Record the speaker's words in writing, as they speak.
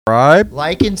Subscribe.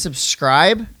 Like and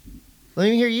subscribe. Let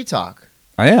me hear you talk.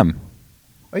 I am.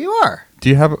 Oh, you are. Do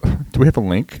we have a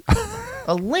link?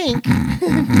 A link?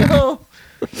 No,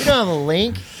 we don't have a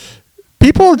link.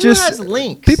 People Who just has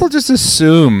links? People just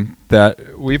assume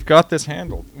that we've got this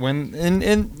handled when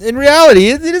in reality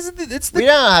it's the We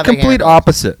don't have it complete handled.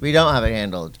 opposite. We don't have it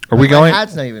handled. Are we going? My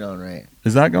hat's not even on right.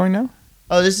 Is that going now?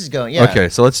 Oh, this is going. Yeah. Okay,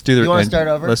 so let's do the. You wanna start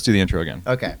over? Let's do the intro again.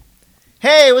 Okay.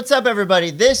 Hey, what's up,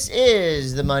 everybody? This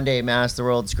is the M.A.S.S, the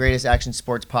world's greatest action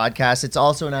sports podcast. It's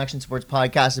also an action sports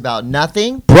podcast about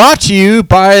nothing. Brought to you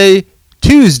by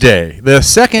Tuesday, the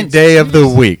second day of the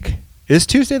week. Is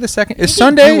Tuesday the second? Is We can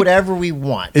Sunday? do whatever we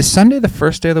want. Is Sunday the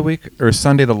first day of the week, or is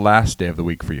Sunday the last day of the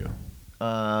week for you?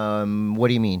 What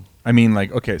do you mean? I mean,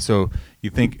 like, okay, so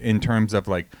you think in terms of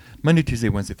like Monday, Tuesday,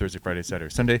 Wednesday, Thursday, Friday,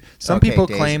 Saturday, Sunday. Some Okay, people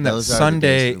days. claim that Those are the Sunday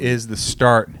days of the week. is the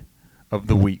start of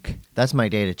the week. That's my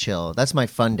day to chill. That's my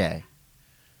fun day.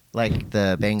 Like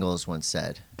the Bengals once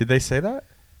said. Did they say that?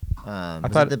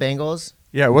 Was thought- it the Bengals?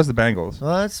 Yeah, it was the Bengals.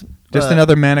 Well, that's Just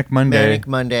another Manic Monday. Manic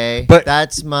Monday. But-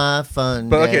 that's my fun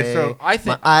But day. okay, so I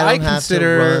think I I don't have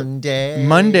consider to run day.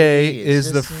 Monday It's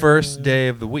is the just first day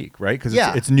of the week, right? Because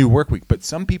Yeah. it's new work week. But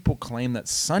some people claim that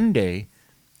Sunday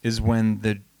is when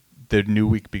the new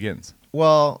week begins.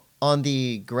 Well, on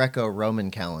the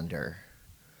Greco-Roman calendar,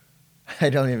 I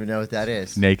don't even know what that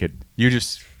is. Naked. You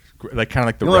just like kind of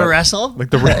like the You want to re- wrestle? like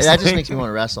the That just wrestling. makes me want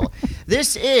to wrestle.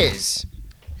 This is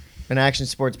an action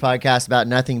sports podcast about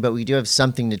nothing, but we do have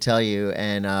something to tell you,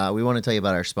 and we want to tell you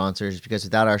about our sponsors, because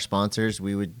without our sponsors,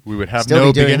 we would have still no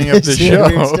be doing beginning of the this. show.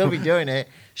 We would still be doing it.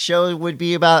 Show would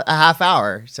be about a half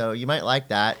hour, so you might like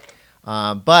that.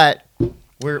 But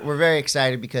we're very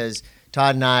excited because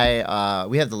Todd and I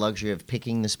we have the luxury of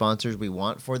picking the sponsors we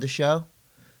want for the show,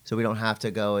 so we don't have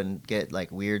to go and get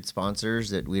like weird sponsors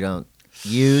that we don't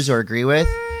use or agree with.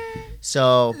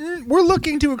 So, We're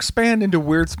looking to expand into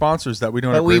weird sponsors that we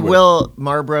don't but agree we with. will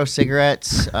Marlboro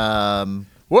cigarettes,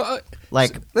 Well,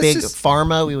 like let's big just-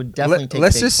 pharma. We would definitely take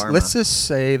let's big just pharma. let's just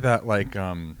say that like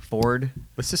Ford.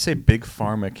 let's just say Big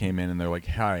Pharma came in and they're like,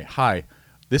 hi,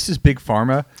 this is Big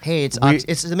Pharma. Hey, it's We-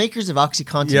 it's the makers of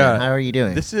OxyContin. Yeah. How are you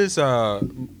doing? This is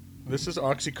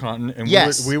OxyContin, and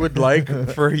Yes. we would like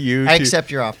for you I to accept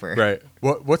your offer. Right.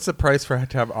 What's the price for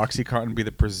to have OxyContin be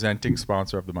the presenting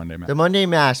sponsor of the Monday Match? The Monday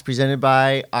Mass presented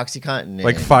by OxyContin.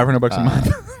 Like $500 a month.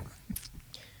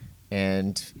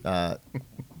 And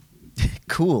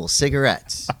cool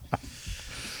cigarettes.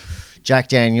 Jack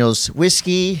Daniel's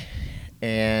whiskey,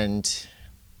 and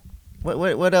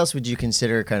what else would you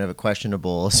consider kind of a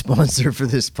questionable sponsor for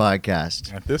this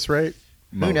podcast? At this rate,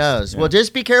 Who most. knows? Yeah. Well,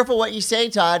 just be careful what you say,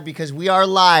 Todd, because we are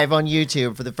live on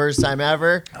YouTube for the first time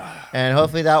ever, and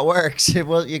hopefully that works.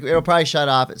 It'll probably shut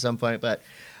off at some point, but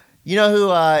you know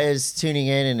who is tuning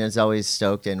in and is always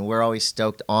stoked, and we're always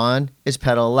stoked on, is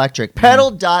Pedal Electric.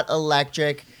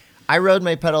 Pedal.electric. I rode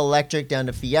my Pedal Electric down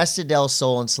to Fiesta del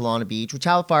Sol in Solana Beach, which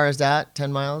how far is that?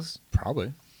 10 miles? Probably.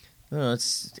 I don't know,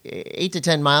 it's 8 to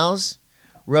 10 miles.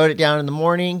 Rode it down in the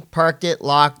morning, parked it,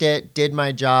 locked it, did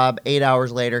my job. 8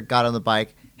 hours later, got on the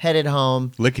bike, headed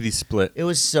home. Lickety split. It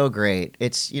was so great.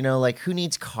 It's, like, who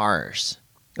needs cars?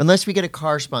 Unless we get a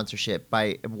car sponsorship,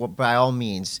 by all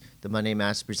means, the Monday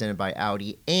Mass is presented by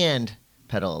Audi and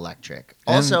Pedal Electric.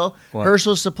 And Also, what?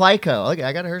 Herschel Supply Co. Look,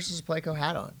 I got a Herschel Supply Co.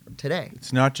 hat on today.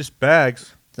 It's not just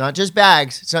bags. It's not just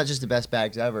bags. It's not just the best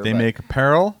bags ever. They but- make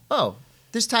apparel. Oh,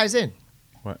 this ties in.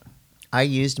 What? I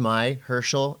used my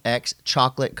Herschel X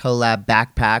Chocolate Collab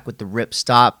backpack with the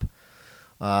ripstop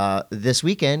this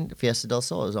weekend. Fiesta del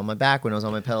Sol. It was on my back when I was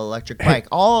on my Pedal Electric bike.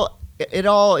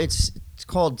 It's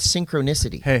called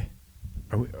synchronicity. Hey,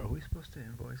 are we supposed to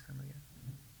invoice them again?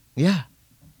 Yeah,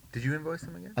 Did you invoice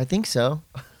them again? I think so.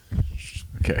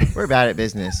 Okay. We're bad at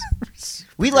business.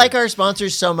 We like our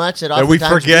sponsors so much that That we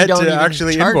oftentimes forget don't to even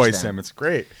actually charge invoice them. It's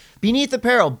great. Beneath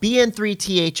Apparel,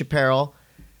 BN3TH Apparel,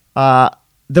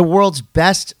 the world's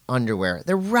best underwear.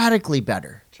 They're radically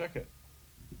better. Check it.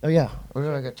 Oh yeah, what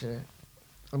do I got today?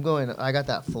 I got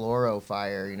that fluoro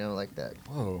fire, like that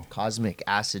Whoa. cosmic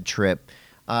acid trip.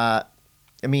 I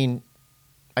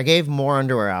gave more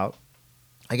underwear out.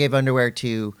 I gave underwear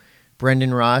to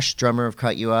Brendan Rush, drummer of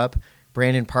Cut You Up,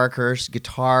 Brandon Parkhurst,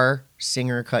 guitar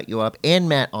singer, Cut You Up, and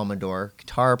Matt Amador,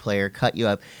 guitar player, Cut You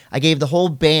Up. I gave the whole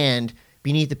band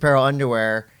Beneath Apparel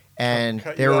underwear, and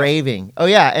Cut they're You Up. raving. Oh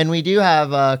yeah, and we do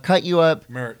have Cut You Up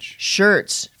Merch.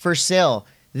 shirts for sale.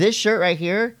 This shirt right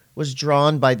here was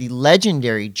drawn by the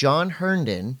legendary John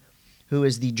Herndon, who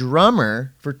is the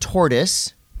drummer for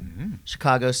Tortoise,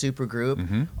 Chicago supergroup.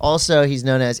 Mhm. Also, he's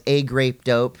known as A Grape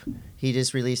Dope. He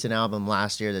just released an album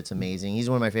last year that's amazing. He's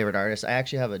one of my favorite artists. I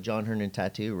actually have a John Herndon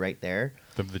tattoo right there.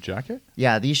 Of the jacket?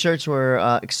 Yeah, these shirts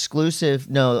were exclusive.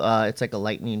 No, it's like a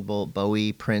lightning bolt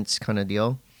Bowie Prince kind of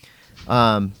deal.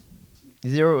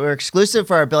 They were exclusive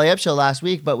for our Belly Up show last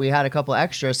week, but we had a couple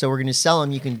extra, so we're going to sell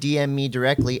them. You can DM me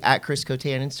directly at Chris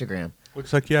Coté on Instagram.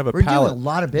 Looks like you have a We're pallet. doing a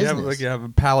lot of business. You have a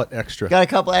pallet extra. Got a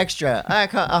couple extra. I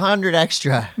got 100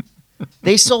 extra.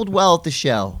 They sold well at the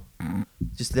show.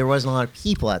 Just there wasn't a lot of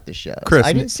people at the show. Chris,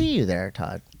 I didn't see you there,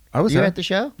 Todd. I was You were there. at the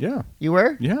show? Yeah. You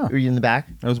were? Yeah. Were you in the back?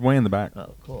 I was way in the back.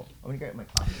 Oh, cool. I'm going to get my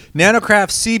coffee.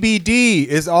 Nanocraft CBD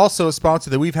is also a sponsor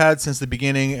that we've had since the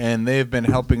beginning, and they've been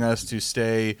helping us to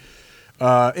stay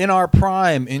in our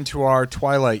prime into our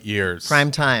twilight years.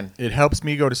 Prime time. It helps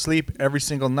me go to sleep every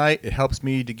single night. It helps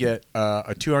me to get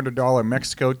a $200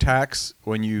 Mexico tax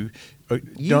when you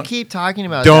You keep talking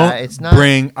about don't that. It's not.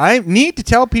 bring. I need to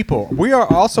tell people we are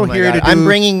also Oh my here God. to do.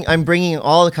 I'm bringing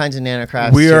all the kinds of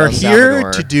nanocrafts. We to are El here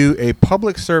Salvador. to do a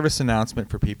public service announcement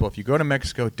for people. If you go to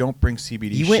Mexico, don't bring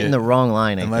CBD. You went shit in the wrong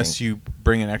line, I unless think. you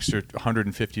bring an extra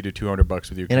 $150 to $200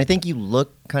 with you. And I think you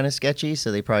look kind of sketchy,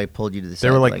 so they probably pulled you to the side.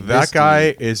 They were like, that this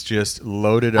guy dude- is just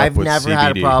loaded up I've with never CBD.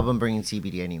 had a problem bringing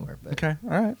CBD anywhere. But Okay, all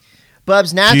right.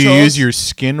 Bub's Naturals. Do you use your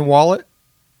skin wallet?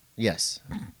 Yes.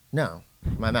 No.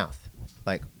 My mouth.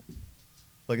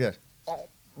 Like this.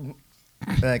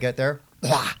 And I get there.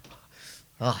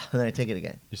 And then I take it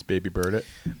again. Just baby bird it.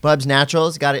 Bub's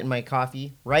Naturals. Got it in my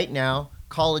coffee right now.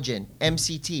 Collagen.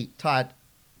 MCT. Todd,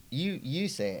 you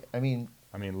say it. I mean,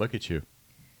 Look at you.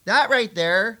 that right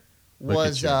there Look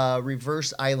was at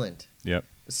reverse island. Yep.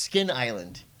 A skin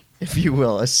island, if you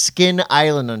will. A skin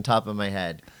island on top of my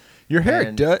head. Your hair,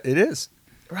 And- it is.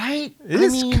 Right? It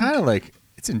is kind of like,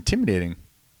 it's intimidating.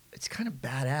 It's kind of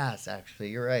badass, actually.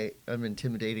 You're right. I'm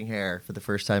intimidating hair for the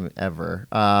first time ever.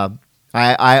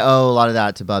 I owe a lot of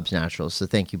that to Bub's Naturals, so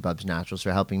thank you, Bub's Naturals,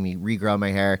 for helping me regrow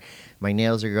my hair. My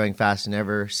nails are growing fast than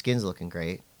ever. Skin's looking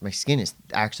great. My skin is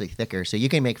actually thicker, so you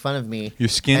can make fun of me. Your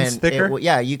skin's and thicker?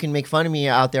 Yeah, you can make fun of me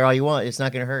out there all you want. It's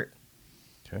not going to hurt.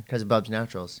 Okay. Because of Bub's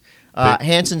Naturals.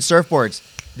 Hanson Surfboards.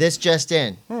 This just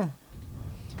in.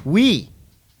 We,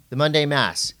 the Monday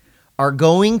Mass, are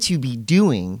going to be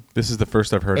doing This is the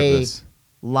first I've heard of a this.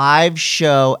 live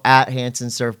show at Hanson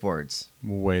Surfboards.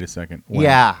 Wait a second. When?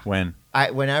 Yeah. When?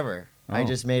 Whenever. I Oh.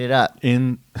 just made it up.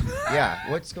 In. Yeah.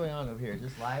 What's going on over here?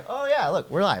 Just live? Oh, yeah. Look,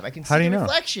 we're live. I can see How do the you know?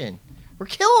 reflection. We're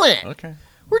killing it. Okay.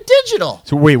 We're digital.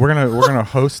 So wait, we're gonna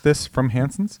host this from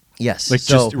Hanson's, Yes. like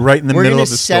so just right in the we're middle gonna of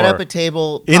the set store. up a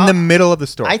table. In the middle of the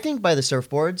store. I think by the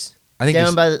surfboards. I think down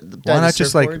just- by the Why not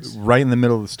just like surfboards. right in the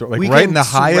middle of the store, like We right can in the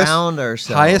surround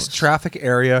ourselves. highest traffic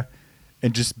area,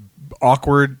 and just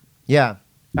awkward. Yeah.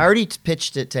 I already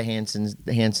pitched it to Hanson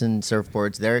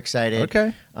Surfboards. They're excited.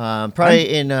 Okay.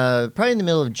 Probably in the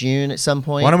middle of June at some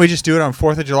point. Why don't we just do it on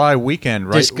 4th of July weekend?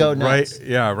 Right. Just go nuts. Right.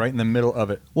 Yeah. Right in the middle of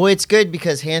it. Well, it's good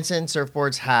because Hanson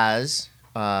Surfboards has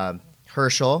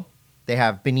Herschel. They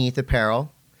have Beneath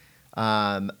Apparel.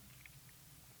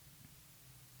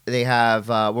 They have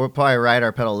we'll probably ride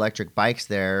our pedal electric bikes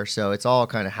there, so it's all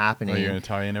kind of happening. Are you gonna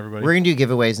tie in everybody? We're gonna do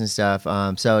giveaways and stuff.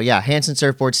 So yeah, Hanson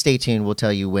Surfboards. Stay tuned. We'll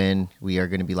tell you when we are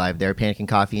gonna be live there. Panic and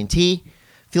Coffee and Tea,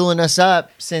 fueling us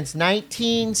up since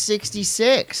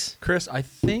 1966. Chris, I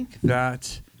think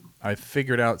that I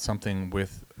figured out something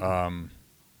with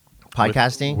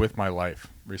Podcasting. with my life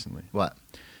recently. What?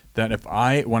 That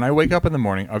when I wake up in the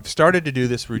morning, I've started to do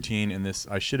this routine, and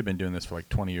I should have been doing this for like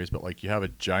 20 years, but like you have a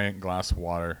giant glass of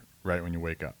water right when you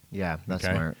wake up. Yeah, that's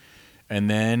Okay. smart. And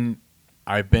then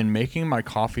I've been making my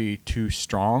coffee too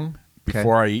strong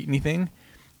before I eat anything,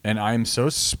 and I'm so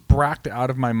spracked out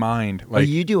of my mind. Oh, Like,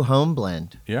 you do home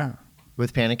blend yeah,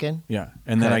 with Panikin? yeah.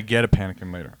 And then Okay. I get a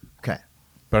Panikin later. Okay.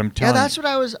 But I'm Yeah, telling that's what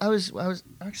I was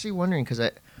actually wondering because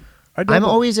I I'm don't know.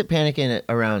 always at Panikin at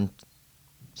around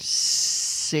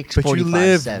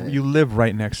 6:45. But you live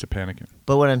right next to Panikin.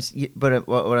 But what I'm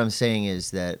saying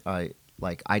is that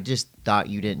I just thought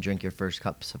you didn't drink your first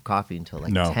cups of coffee until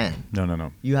like No. 10.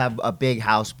 No. You have a big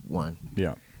house one.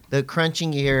 Yeah. The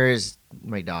crunching you hear is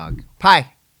my dog.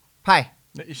 Pie.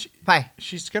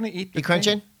 She's gonna eat. You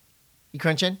crunching? You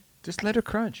crunching? Just let her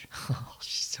crunch. Oh,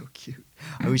 she's so cute.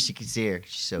 I wish you could see her.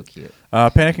 She's so cute.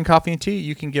 Panic and Coffee and Tea.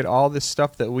 You can get all this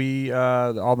stuff that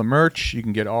all the merch. You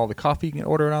can get all the coffee. You can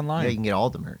order it online. Yeah, you can get all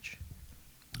the merch.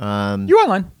 You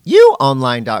online.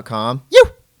 YouOnline.com.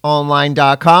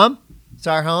 YouOnline.com. It's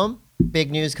our home.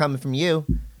 Big news coming from you,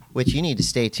 which you need to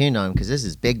stay tuned on because this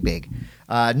is big.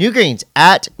 New Greens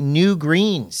at New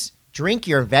Greens. Drink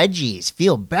your veggies.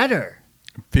 Feel better.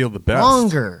 Feel the best.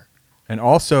 Longer. And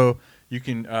also, you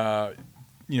can,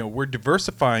 we're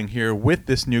diversifying here with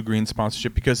this New Greens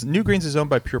sponsorship because New Greens is owned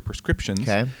by Pure Prescriptions,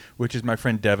 Okay. which is my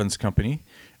friend Devin's company.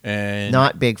 And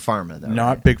Not big pharma though. not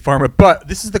right? big pharma, but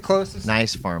this is the closest.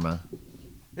 Nice pharma.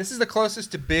 This is the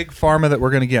closest to big pharma that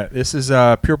we're going to get. This is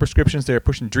Pure Prescriptions. They're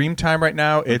pushing Dreamtime right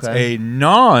now. It's Okay. a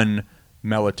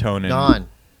non-melatonin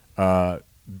Non.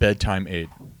 bedtime aid.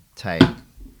 Tight.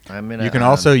 I'm gonna. You can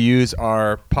also use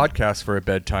our podcast for a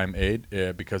bedtime aid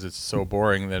because it's so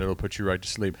boring that it'll put you right to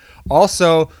sleep.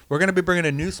 Also, we're going to be bringing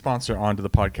a new sponsor onto the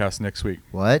podcast next week.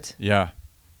 What? Yeah,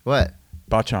 What?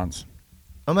 Bachans.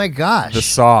 Oh my gosh. The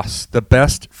sauce. The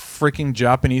best freaking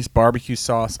Japanese barbecue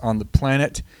sauce on the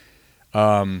planet.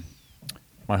 My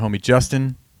homie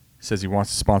Justin says he wants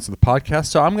to sponsor the podcast,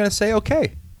 so I'm going to say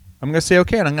okay. And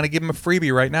I'm going to give him a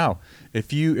freebie right now.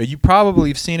 If you probably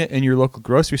have seen it in your local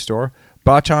grocery store.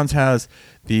 Bachans has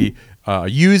the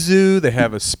yuzu. They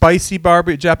have a spicy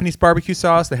Japanese barbecue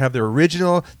sauce. They have their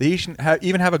original. They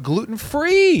even have a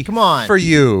gluten-free. Come on. For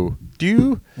you. Do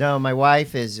you? No, my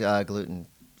wife is gluten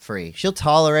free. She'll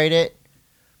tolerate it,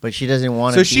 but she doesn't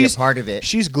want to be a part of it.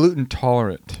 She's gluten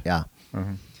tolerant. Yeah.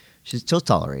 Mhm. She'll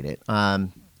tolerate it.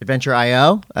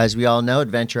 Adventure.io, as we all know,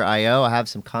 Adventure.io. I have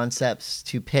some concepts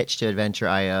to pitch to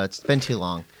Adventure.io. It's been too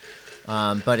long.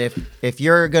 But if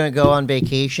you're going to go on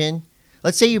vacation,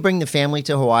 let's say you bring the family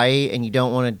to Hawaii and you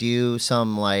don't want to do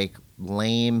some like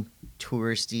lame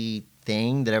touristy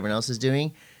thing that everyone else is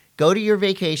doing, go to your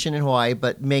vacation in Hawaii,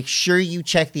 but make sure you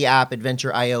check the app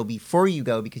Adventure.io before you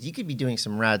go because you could be doing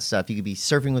some rad stuff. You could be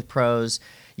surfing with pros.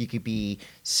 You could be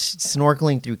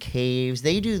snorkeling through caves.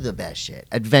 They do the best shit.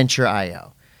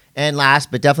 Adventure.io. And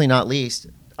last but definitely not least,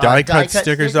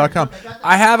 DiecutStickers.com.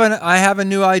 I have a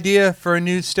new idea for a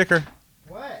new sticker.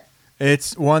 What?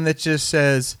 It's one that just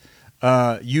says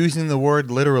using the word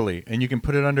literally, and you can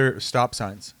put it under stop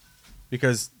signs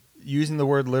because using the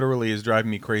word literally is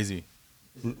driving me crazy.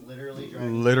 Is it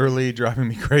literally Driving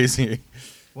me crazy.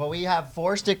 Well, we have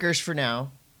 4 stickers for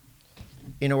now.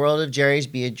 In a world of Jerry's,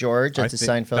 be it George. That's a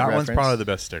Seinfeld that reference. one's probably the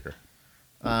best sticker.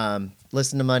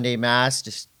 Listen to Monday M.A.S.S,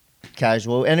 just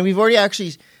casual. And we've already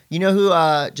actually, you know who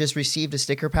just received a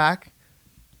sticker pack?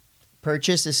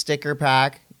 Purchased a sticker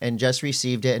pack and just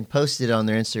received it and posted it on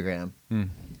their Instagram.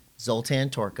 Zoltan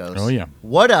Torkos. Oh, yeah.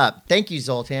 What up? Thank you,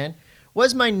 Zoltan.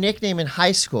 Was my nickname in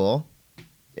high school.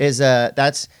 These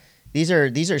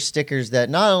are stickers that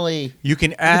not only You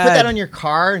can you add. can put that on your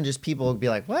car and just people will be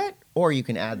like, what? Or you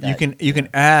can add that. You can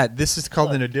add. This is called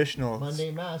Look, an additional. Monday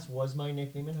M.A.S. was my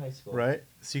nickname in high school. Right.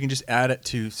 So you can just add it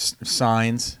to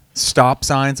signs, stop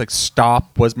signs, like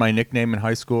stop was my nickname in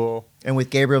high school. And with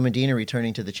Gabriel Medina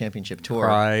returning to the championship tour,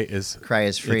 Cry is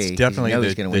free. It's definitely You know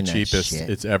he's gonna the win that cheapest shit.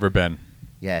 it's ever been.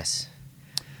 Yes.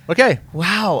 Okay.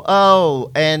 Wow.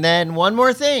 Oh, and then one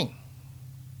more thing.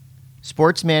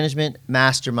 Sports Management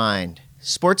Mastermind.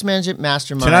 Sports Management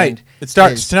Mastermind. Tonight. It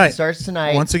starts tonight. It starts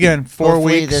tonight. Once again, 4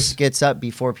 Hopefully weeks. this gets up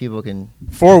before people can.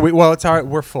 4 weeks. Well, it's all right.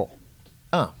 We're full.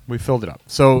 Oh. We filled it up.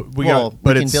 So we Well, got. But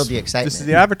we can it's, build the excitement. This is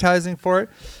the advertising for it.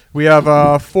 We have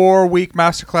a 4-week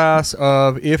masterclass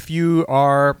of if you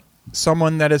are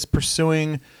someone that is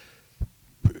pursuing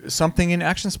something in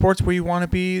action sports where you want to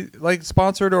be like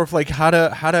sponsored, or if like how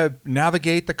to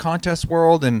navigate the contest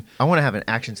world and I want to have an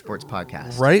action sports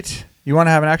podcast. right. You want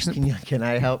to have an action. Can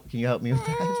I help? Can you help me with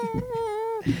that?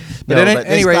 But No, at but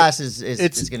any this rate, class is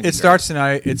going to be it starts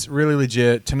tonight. It's really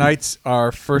legit. Tonight's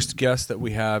our first guest that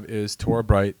we have is Tora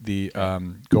Bright, the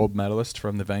gold medalist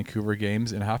from the Vancouver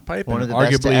Games in halfpipe, One of and the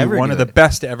best to arguably ever one do of the it.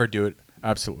 best to ever do it.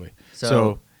 Absolutely. So-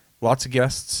 So lots of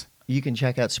guests. You can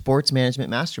check out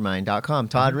sportsmanagementmastermind.com.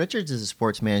 Todd Richards is a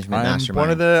sports management I'm mastermind. one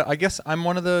of the. I guess I'm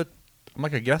one of the. I'm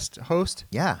like a guest host.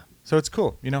 Yeah. So it's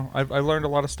cool. You know, I learned a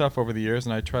lot of stuff over the years,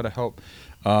 and I try to help,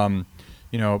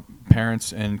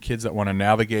 parents and kids that want to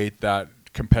navigate that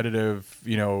competitive,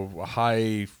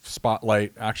 high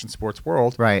spotlight action sports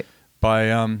world, Right.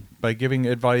 by giving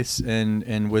advice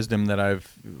and wisdom that I've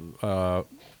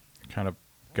kind of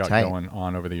got Tight. going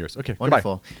on over the years. Okay,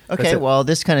 Wonderful. goodbye. Okay, That's it. well,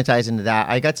 this kind of ties into that.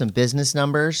 I got some business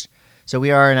numbers. So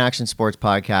we are an action sports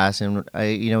podcast, and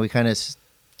we kind of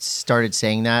started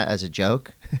saying that as a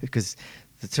joke because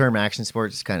the term action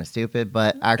sports is kind of stupid,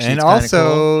 but actually, And it's kinda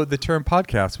also, cool. the term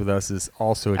podcast with us is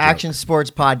also a joke. Action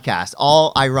sports podcast,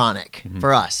 all ironic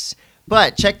for us.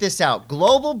 But check this out: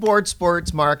 global board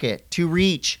sports market to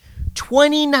reach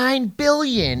 $29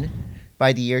 billion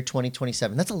by the year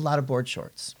 2027. That's a lot of board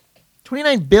shorts.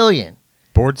 $29 billion.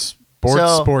 Board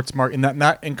So- sports market, and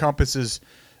that encompasses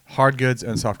hard goods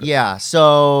and soft goods. Yeah.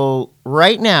 So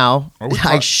right now, Are we I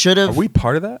part- should have. Are we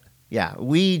part of that? Yeah,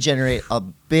 we generate a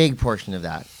big portion of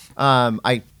that.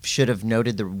 I should have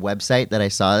noted the website that I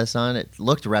saw this on. It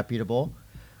looked reputable.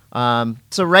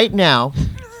 So right now,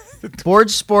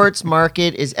 board sports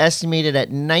market is estimated at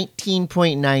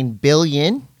 $19.9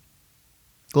 billion.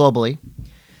 globally.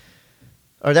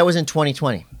 Or that was in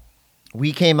 2020.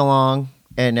 We came along,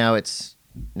 and now it's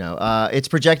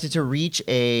projected to reach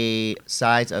a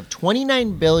size of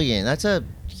 29 billion. That's a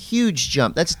huge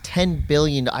jump. That's 10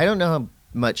 billion. I don't know how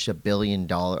much a billion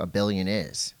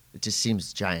is. It just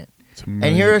seems giant. And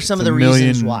here are some of the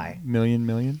reasons why.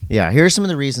 Million? Yeah, here are some of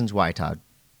the reasons why, Todd.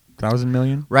 1,000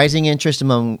 million? Rising interest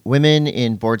among women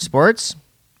in board sports.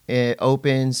 It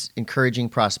opens encouraging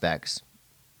prospects.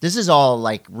 This is all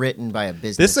like written by a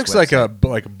business. This looks website.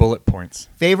 like bullet points.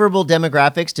 Favorable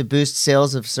demographics to boost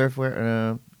sales of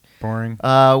surfwear. Boring.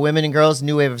 Women and girls,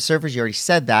 new wave of surfers. You already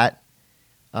said that.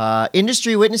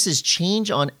 Industry witnesses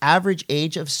change on average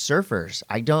age of surfers.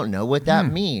 I don't know what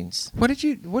that means. What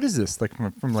is this? Like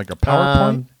from like a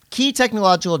PowerPoint? Key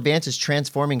technological advances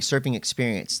transforming surfing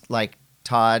experience, like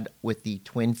Todd with the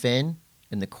twin fin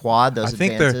and the quad. Those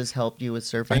advances helped you with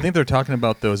surfing. I think they're talking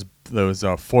about those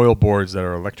foil boards that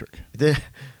are electric.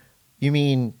 You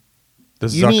mean the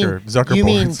Zucker you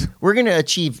boards? Mean we're going to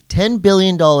achieve $10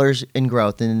 billion in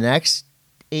growth in the next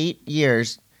 8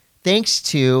 years thanks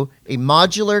to a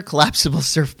modular collapsible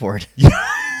surfboard. Yeah.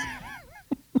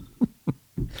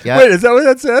 Wait, is that what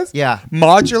that says? Yeah.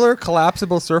 Modular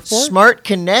collapsible surfboard? Smart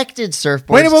connected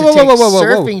surfboards to take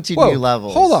surfing to new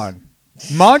levels. Hold on.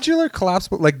 Modular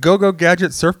collapsible, like Go-Go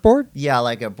Gadget surfboard? Yeah,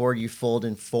 like a board you fold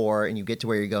in 4 and you get to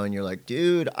where you're going. You're like,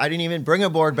 dude, I didn't even bring a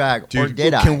board bag. Dude, or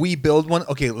did I? Can we build one?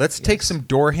 Okay, let's take some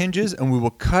door hinges and we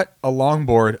will cut a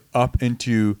longboard up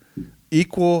into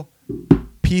equal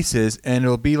pieces and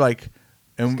it'll be like,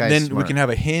 and then we can have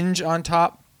a hinge on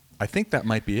top. I think that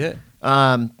might be it.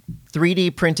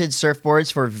 3D printed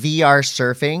surfboards for VR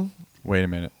surfing. Wait a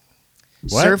minute.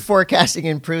 What? Surf forecasting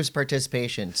improves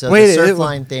participation. So the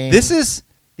Surfline thing.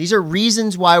 These are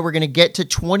reasons why we're going to get to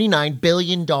 $29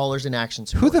 billion in action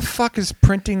support. Who the fuck is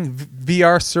printing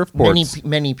VR surfboards?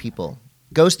 Many people.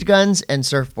 Ghost guns and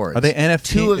surfboards. Are they NFT?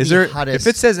 Two of the hottest.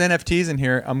 If it says NFTs in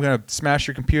here, I'm going to smash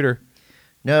your computer.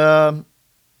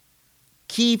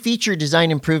 Key feature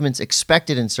design improvements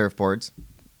expected in surfboards.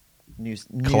 New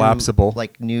collapsible.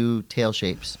 Like new tail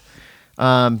shapes.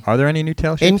 Are there any new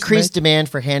tail shapes? Increased demand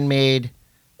for handmade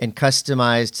and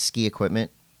customized ski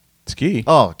equipment. Ski?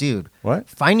 Oh, dude. What?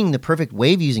 Finding the perfect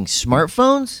wave using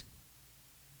smartphones?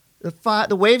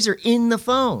 The waves are in the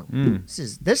phone.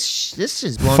 This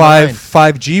is blowing my mind.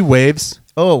 5G waves.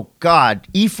 Oh, God.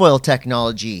 E-foil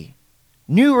technology.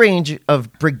 New range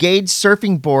of Brigade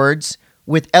surfing boards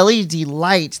with LED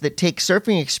lights that take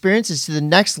surfing experiences to the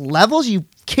next levels. You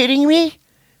kidding me?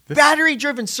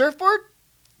 Battery-driven surfboard?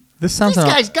 These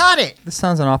guys got it. This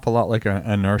sounds an awful lot like an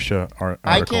inertia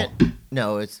article.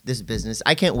 No, it's this business.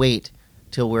 I can't wait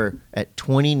till we're at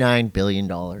 $29 billion.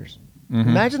 Mm-hmm.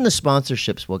 Imagine the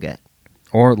sponsorships we'll get.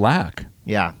 Or lack.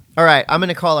 Yeah. All right, I'm going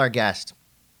to call our guest.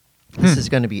 This is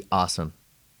going to be awesome.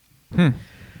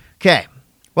 Okay.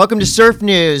 Welcome to Surf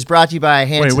News, brought to you by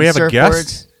Hanson Surfboards. Wait, we have a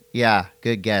guest? Yeah,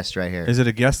 good guest right here. Is it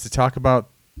a guest to talk about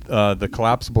the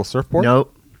collapsible surfboard?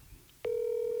 Nope.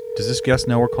 Does this guest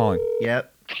know we're calling? Yep.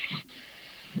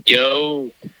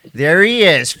 Yo. There he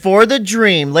is, for the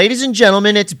dream. Ladies and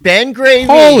gentlemen, it's Ben Gravy.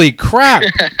 Holy crap.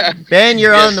 Ben,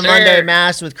 you're Yes, on the sir. Monday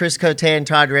M.A.S.S with Chris Coté and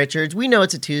Todd Richards. We know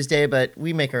it's a Tuesday, but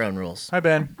we make our own rules. Hi,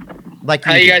 Ben. Like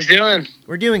How you guys doing?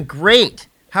 We're doing great.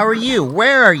 How are you?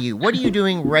 Where are you? What are you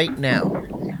doing right now?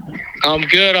 I'm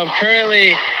good. I'm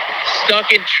currently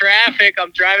stuck in traffic.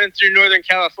 I'm driving through Northern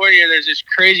California. There's this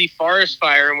crazy forest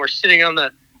fire, and we're sitting on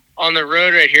the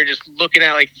road right here just looking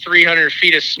at like 300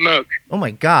 feet of smoke. Oh,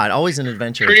 my God. Always an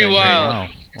adventure. Pretty Ben wild.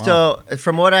 Gravy. So,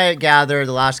 from what I gather,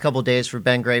 the last couple of days for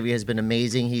Ben Gravy has been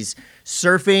amazing. He's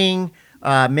surfing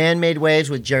man-made waves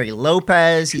with Jerry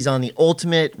Lopez. He's on the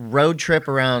ultimate road trip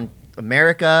around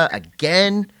America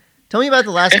again. Tell me about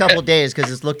the last couple of days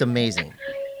because it's looked amazing.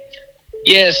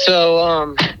 Yeah,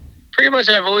 so pretty much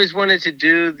I've always wanted to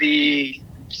do the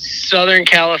Southern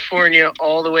California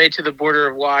all the way to the border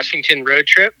of Washington road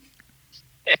trip.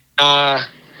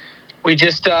 We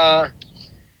just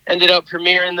ended up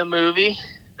premiering the movie,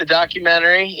 the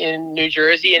documentary in New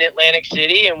Jersey in Atlantic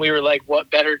City, and we were like, what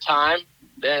better time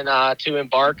than to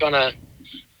embark on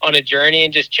a journey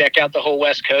and just check out the whole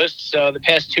West Coast. So the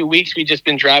past 2 weeks, we've just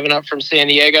been driving up from San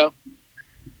Diego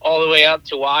all the way up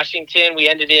to Washington. We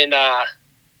ended in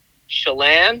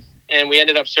Chelan, and we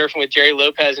ended up surfing with Jerry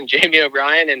Lopez and Jamie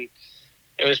O'Brien, and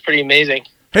it was pretty amazing.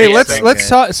 Hey, let's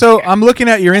talk. So I'm looking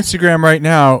at your Instagram right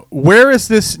now. Where is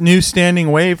this new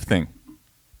standing wave thing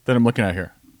that I'm looking at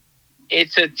here?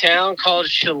 It's a town called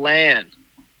Chelan.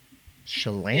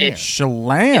 Chelan.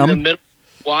 Chelan? In the middle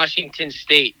of Washington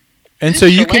State. And so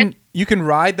you can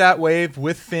ride that wave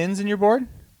with fins in your board?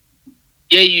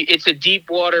 Yeah, it's a deep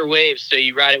water wave, so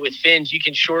you ride it with fins. You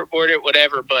can shortboard it,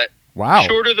 whatever, but Wow.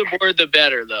 shorter the board, the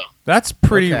better, though. That's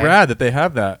pretty Okay. rad that they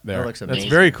have that there. That looks amazing. That's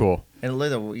very cool. And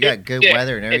good Yeah.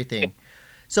 weather and everything.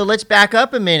 So let's back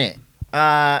up a minute.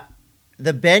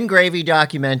 The Ben Gravy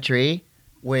documentary,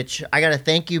 which I got to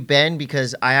thank you, Ben,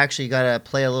 because I actually got to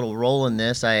play a little role in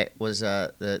this. I was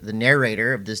the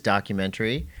narrator of this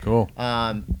documentary. Cool.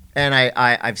 And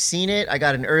I've seen it. I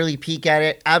got an early peek at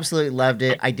it. Absolutely loved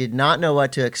it. I did not know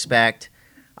what to expect.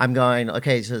 I'm going,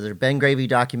 okay, so there's a Ben Gravy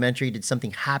documentary. Did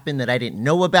something happen that I didn't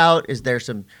know about? Is there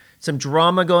some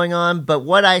drama going on? But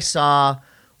what I saw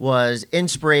was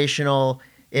inspirational.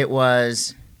 It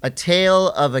was a tale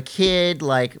of a kid,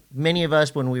 like many of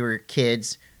us when we were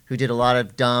kids, who did a lot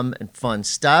of dumb and fun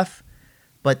stuff,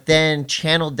 but then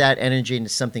channeled that energy into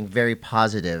something very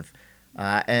positive.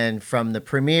 And from the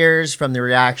premieres, from the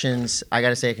reactions, I got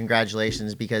to say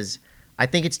congratulations, because I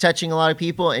think it's touching a lot of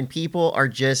people, and people are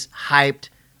just hyped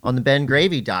on the Ben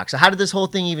Gravy doc. So how did this whole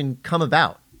thing even come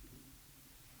about?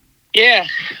 Yeah,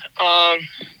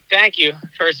 thank you,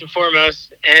 first and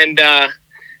foremost. And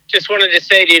just wanted to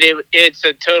say, dude, it's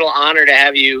a total honor to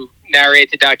have you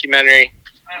narrate the documentary.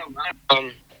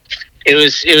 It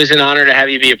was an honor to have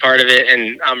you be a part of it,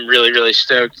 and I'm really, really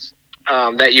stoked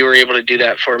that you were able to do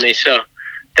that for me. So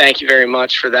thank you very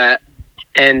much for that.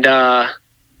 And I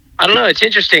don't know, it's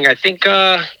interesting. I think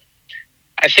it's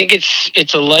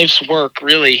a life's work,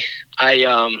 really.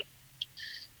 I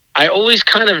always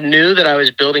kind of knew that I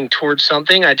was building towards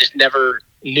something. I just never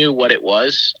knew what it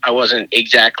was. I wasn't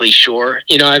exactly sure.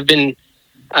 You know, I've been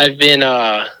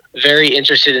very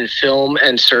interested in film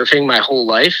and surfing my whole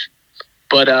life,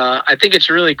 but I think it's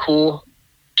really cool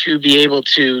to be able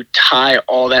to tie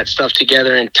all that stuff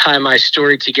together and tie my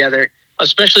story together,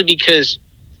 especially because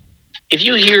if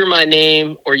you hear my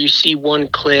name or you see one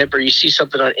clip or you see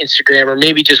something on Instagram or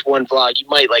maybe just one vlog, you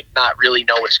might like not really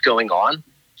know what's going on.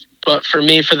 But for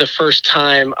me, for the first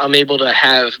time, I'm able to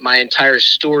have my entire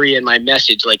story and my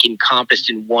message like encompassed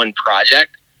in one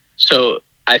project. So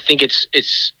I think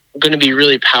it's going to be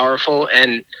really powerful,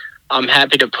 and I'm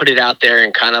happy to put it out there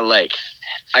and kind of like,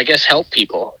 I guess, help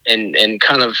people and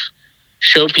kind of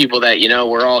show people that, you know,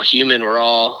 we're all human. We're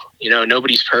all, you know,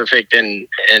 nobody's perfect, and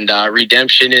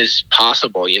redemption is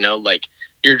possible, you know, like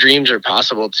your dreams are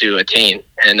possible to attain.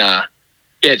 And yeah,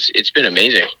 it's been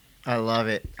amazing. I love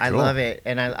it. I Cool. love it.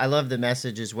 And I love the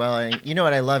message as well. And you know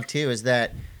what I love too is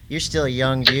that you're still a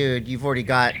young dude. You've already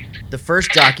got the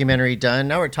first documentary done.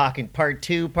 Now we're talking part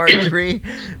 2, part 3.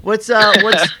 What's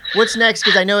next?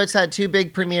 Because I know it's had 2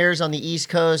 big premieres on the East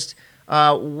Coast.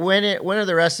 When are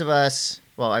the rest of us?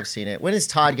 Well, I've seen it. When is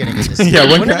Todd going to get to see Yeah,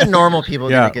 it? when When are can- the normal people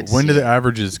going Yeah. to get to When see do it? the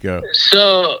averages go?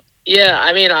 So, yeah,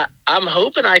 I mean, I'm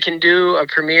hoping I can do a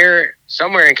premiere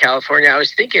somewhere in California. I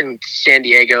was thinking San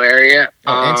Diego area.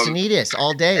 Encinitas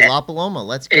all day. La Paloma.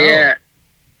 Let's go. Yeah.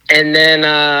 And then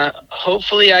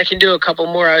hopefully I can do a couple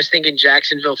more. I was thinking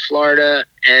Jacksonville, Florida,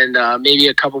 and maybe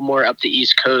a couple more up the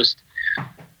East Coast.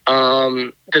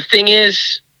 The thing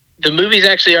is, the movie's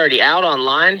actually already out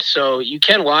online, so you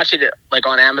can watch it like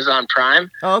on Amazon Prime.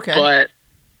 Oh, okay.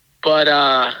 But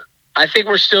I think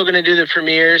we're still going to do the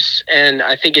premieres, and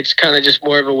I think it's kind of just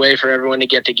more of a way for everyone to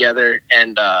get together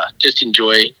and just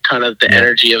enjoy kind of the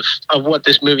energy of what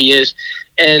this movie is.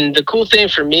 And the cool thing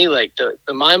for me, like the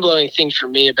mind-blowing thing for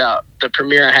me about the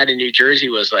premiere I had in New Jersey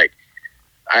was like,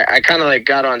 I kind of like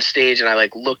got on stage and I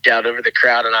like looked out over the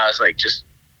crowd, and I was like just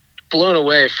blown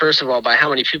away, first of all, by how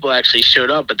many people actually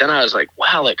showed up. But then I was like,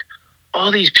 wow, like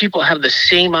all these people have the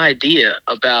same idea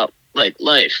about like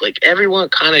life. Like everyone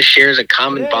kind of shares a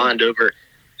common bond over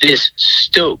this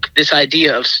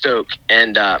idea of stoke.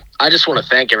 And I just want to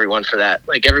thank everyone for that.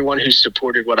 Like everyone who's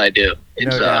supported what I do.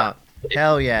 No doubt.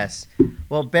 Hell yes.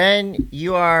 Well, Ben,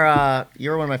 you're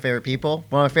one of my favorite people,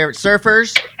 one of my favorite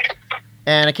surfers,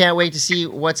 and I can't wait to see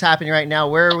what's happening right now.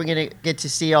 Where are we going to get to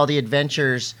see all the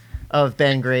adventures of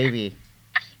Ben Gravy?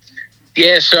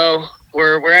 Yeah, so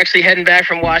we're actually heading back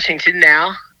from Washington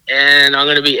now, and I'm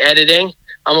going to be editing.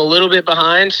 I'm a little bit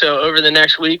behind, so over the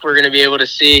next week we're going to be able to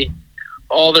see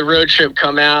all the road trip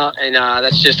come out, and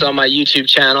that's just on my YouTube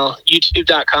channel,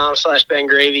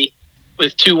 youtube.com/BenGravy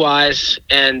with 2 Y's.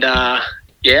 And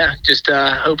yeah, just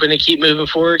hoping to keep moving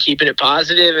forward, keeping it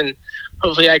positive, and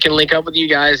hopefully I can link up with you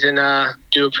guys and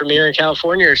do a premiere in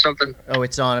California or something. Oh,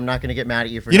 it's on. I'm not going to get mad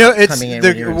at you for It's coming in.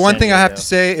 When you're in one San thing I have Diego. to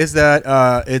say is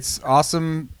that it's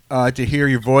awesome to hear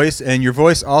your voice, and your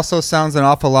voice also sounds an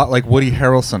awful lot like Woody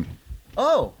Harrelson.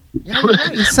 Oh, yeah, you're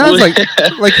right. It sounds like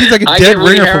he's like a I dead get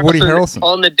Woody ringer for Woody Harrelson.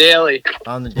 on the daily.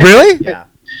 On the Really? Yeah.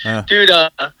 Dude,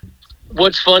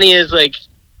 what's funny is like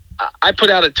I put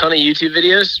out a ton of YouTube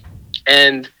videos,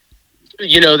 and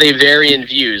they vary in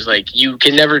views. Like, you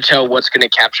can never tell what's going to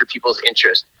capture people's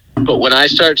interest. But when I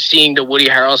start seeing the Woody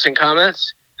Harrelson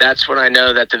comments, that's when I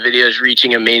know that the video is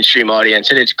reaching a mainstream audience,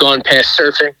 and it's gone past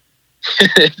surfing.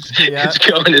 It's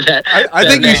going to that. I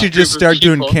think you should just start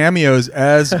doing cameos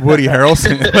as Woody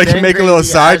Harrelson, like Ben make a little Gravy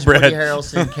side as bread. Woody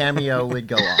Harrelson cameo would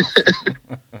go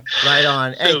off. Right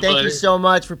on. Hey, thank you so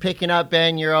much for picking up,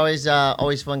 Ben. You're always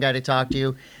fun guy to talk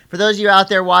to. For those of you out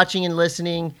there watching and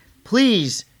listening,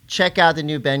 please check out the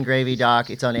new Ben Gravy doc.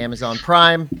 It's on Amazon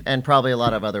Prime and probably a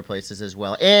lot of other places as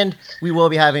well. And we will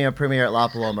be having a premiere at La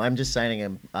Paloma. I'm just signing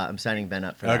him. I'm signing Ben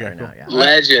up for that right now. Yeah.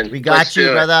 Legend. We got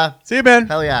you, brother. See you, Ben.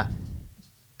 Hell yeah.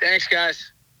 Thanks,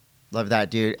 guys. Love that,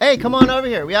 dude. Hey, come on over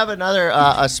here. We have another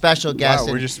a special guest.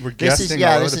 Wow, we're this guessing is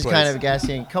all over this the is place. kind of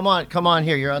guessing. Come on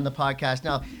here. You're on the podcast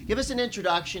now. Give us an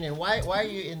introduction and why are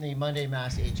you in the Monday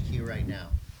Mass HQ right now?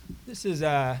 This is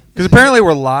Because apparently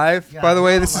we're live, Yeah, by the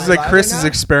way. This is like live Chris's right now?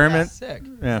 experiment. sick.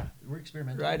 Yeah. We're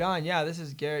experimenting. Right on. Yeah, this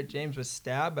is Garrett James with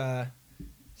Stab,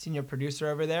 senior producer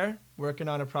over there, working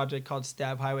on a project called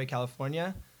Stab Highway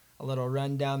California. A little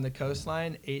run down the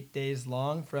coastline, 8 days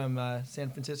long from San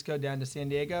Francisco down to San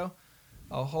Diego.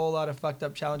 A whole lot of fucked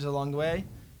up challenges along the way.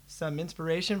 Some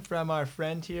inspiration from our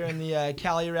friend here in the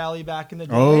Cali Rally back in the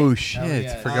day. Oh, shit.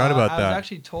 yeah. Forgot about I that. was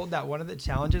actually told that one of the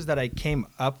challenges that I came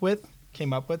up with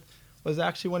was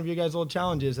actually one of you guys' old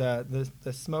challenges, the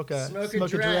smoke a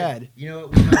dread. You know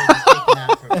what? We might have just taken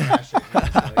that from pressure.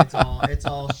 So it's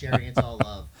all sharing. It's all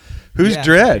love. Who's Yeah.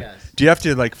 Dread? Yes. Do you have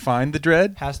to like find the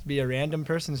dread? Has to be a random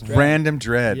person's dread. Random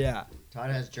dread. Yeah.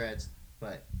 Todd has dreads,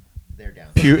 but they're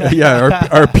down. Yeah,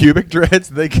 our pubic dreads,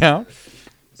 they count.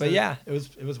 But yeah, it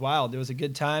was wild. It was a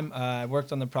good time. I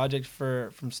worked on the project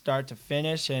from start to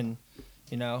finish, and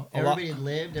Everybody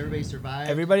lived. Everybody survived.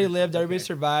 Everybody lived. Everybody Okay.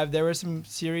 survived. There were some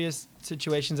serious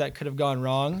situations that could have gone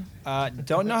wrong.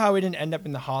 Don't know how we didn't end up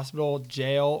in the hospital,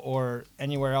 jail, or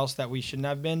anywhere else that we shouldn't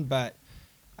have been. But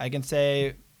I can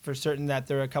say for certain that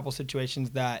there were a couple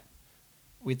situations that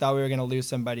we thought we were going to lose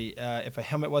somebody. If a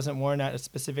helmet wasn't worn at a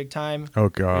specific time, Oh, we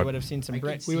God. would have seen some I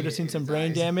brain. could We would see have it seen in some his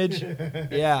brain eyes. damage.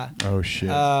 Yeah. Oh, shit.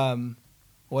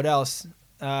 What else?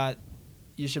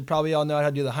 You should probably all know how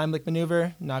to do the Heimlich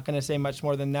maneuver. Not going to say much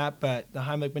more than that, but the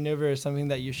Heimlich maneuver is something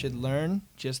that you should learn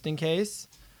just in case.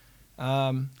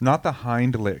 Not the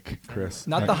hind lick, Chris.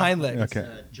 Not the Heimlich. It's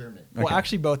Okay. German. Well, Okay.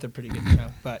 actually, both are pretty good.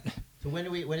 But So when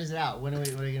is it out? When are we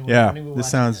gonna? Yeah, when are we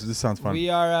this watching sounds fun.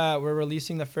 we're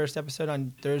releasing the first episode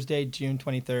on Thursday, June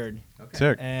 23rd, Okay.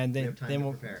 Sick. and We then have time then to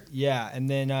we'll prepare. and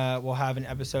then we'll have an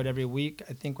episode every week.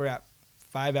 I think we're at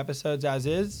 5 episodes as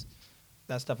is.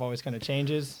 That stuff always kind of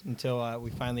changes until we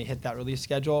finally hit that release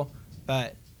schedule.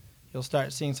 But you'll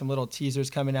start seeing some little teasers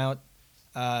coming out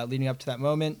leading up to that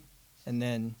moment, and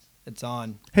then it's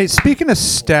on. Hey, speaking of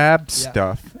stab Yeah.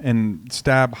 stuff and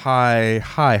stab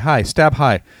high, stab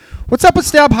high. What's up with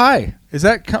stab high? Is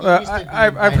that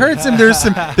I've heard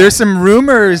there's some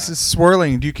rumors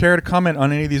swirling. Do you care to comment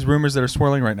on any of these rumors that are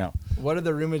swirling right now? What are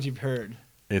the rumors you've heard?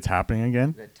 It's happening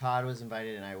again. That Todd was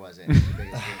invited and I wasn't. It's the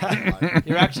biggest thing in my life.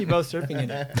 You're actually both surfing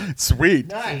in it. Sweet.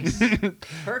 Nice.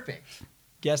 Perfect.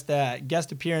 Guest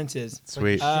appearances. But you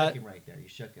Sweet. shook him right there. You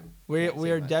shook him. We're Can't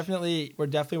say much.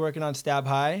 definitely working on Stab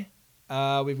High.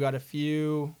 We've got a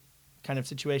few kind of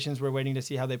situations we're waiting to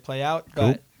see how they play out.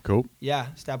 But Cool.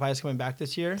 yeah, Stab High is coming back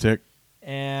this year, Sick.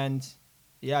 and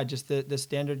yeah, just the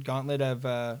standard gauntlet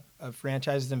of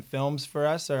franchises and films for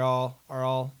us are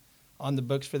all on the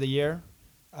books for the year.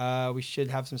 We should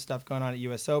have some stuff going on at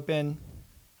U.S. Open.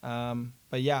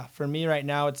 But yeah, for me right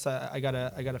now, it's I got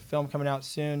a film coming out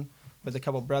soon with a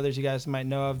couple brothers you guys might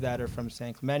know of that are from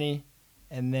San Clemente,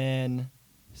 and then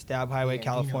Stab Highway, Yeah,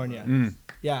 California. Mm.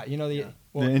 Yeah, you know the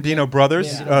The Indino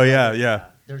Brothers? Yeah. Oh, yeah.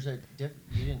 There's a you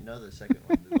didn't know the second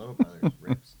one. The Little Brothers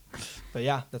rips. But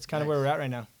yeah, that's kind of where we're at right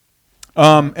now.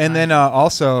 And then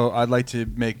also, I'd like to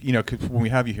make, 'cause when we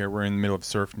have you here, we're in the middle of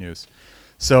surf news.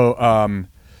 So,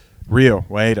 Rio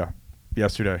Waida,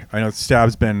 yesterday. I know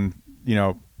Stab's been,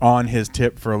 on his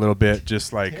tip for a little bit,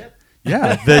 just like, Tip?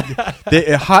 yeah,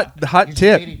 the hot You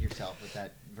tip. dated yourself with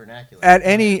that vernacular. At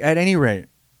any rate,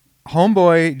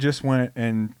 homeboy just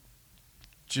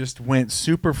went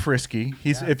super frisky.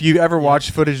 Yeah. If you ever watch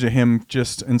footage of him,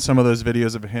 just in some of those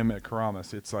videos of him at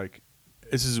Karamas, it's like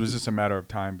was just a matter of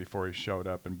time before he showed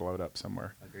up and blowed up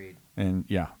somewhere. Agreed. And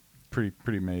yeah, pretty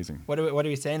amazing. What are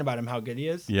we saying about him? How good he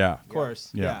is? Yeah, Of course.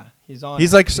 Yeah. Yeah. He's on.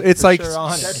 he's like it's For like sure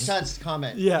on it. That's Todd's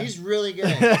comment. Yeah. He's really good.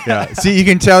 yeah. See, you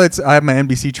can tell I have my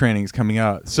NBC trainings coming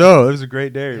out. So it was a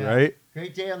great day, Yeah. right?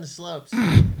 Great day on the slopes.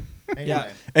 Anyway. Yeah.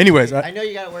 Anyways, I know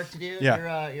you got work to do.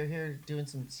 Yeah. You're here doing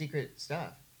some secret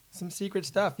stuff. Some secret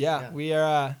stuff. Yeah. Yeah. We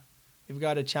are we've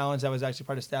got a challenge that was actually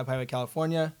part of Stab Highway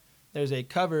California. There's a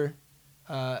cover,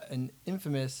 an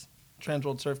infamous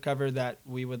Transworld Surf cover that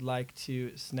we would like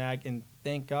to snag, and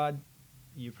thank God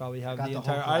you probably have Got the the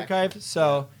entire whole collection. archive.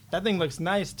 So that thing looks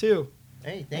nice too.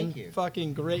 Hey, In thank you.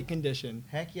 Fucking great condition.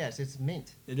 Heck yes, it's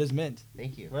mint. It is mint.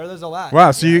 Thank you. Where there's a lot.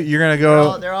 Wow. So you're gonna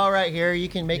go? They're all right here. You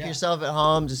can make Yeah. yourself at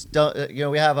home. Just don't.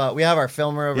 We have our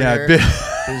filmer over Yeah. here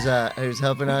who's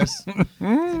helping us. He's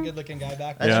a good looking guy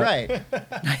back there. That's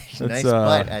Yeah. right. nice uh,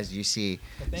 butt, as you see.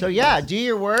 Thank So you, yeah, guys. do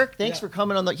your work. Thanks Yeah. for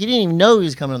coming on. He didn't even know he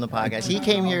was coming on the podcast. He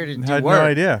came here to do Had work. no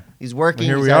idea. He's working. Well,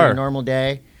 here He's we having are. a normal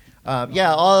day. I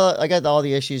got all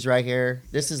the issues right here.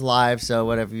 This is live, so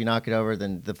whatever you knock it over,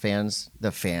 then the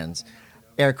fans,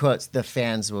 air quotes, the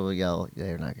fans will yell.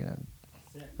 They're not gonna.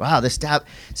 Wow, the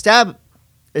stab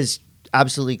is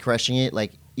absolutely crushing it.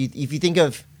 Like if you think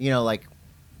of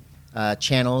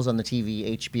channels on the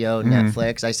TV, HBO,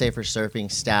 Netflix, I say for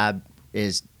surfing, Stab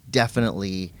is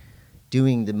definitely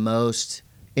doing the most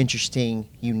interesting,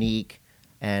 unique,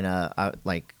 and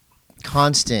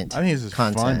constant I think this is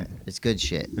content. fun. It's good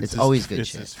shit. It's just- always good it's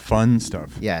shit. just fun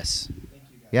stuff. Yes. Thank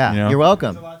you, guys. Yeah. You know? You're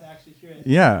welcome. There's a lot to actually hear it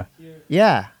Yeah. here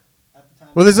Yeah. at the time.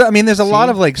 Well, there's a lot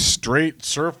See? of like straight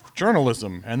surf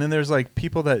journalism, and then there's like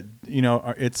people that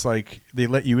it's like they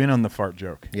let you in on the fart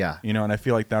joke. Yeah. And I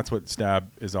feel like that's what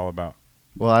Stab is all about.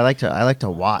 Well, I like to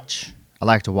watch. I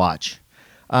like to watch.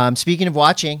 Speaking of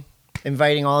watching,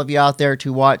 inviting all of you out there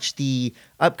to watch the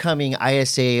upcoming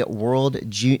ISA World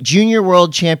Junior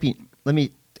World Champion.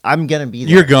 I'm gonna be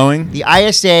there. You're going. The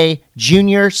ISA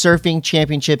Junior Surfing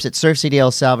Championships at Surf City, El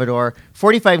Salvador.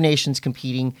 45 nations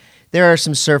competing. There are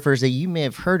some surfers that you may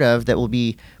have heard of that will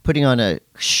be putting on a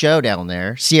show down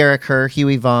there. Sierra Kerr,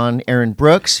 Huey Vaughn, Aaron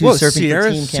Brooks, who's surfing for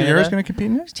Team Canada. Sierra's going to compete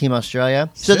in this? Team Australia.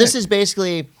 So this Sick. is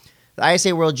basically the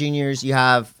ISA World Juniors. You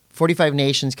have 45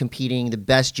 nations competing, the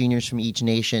best juniors from each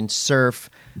nation surf.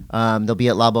 They'll be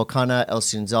at La Bocana, El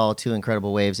Sunzal, two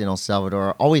incredible waves in El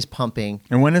Salvador, always pumping.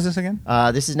 And when is this again?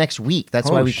 This is next week. That's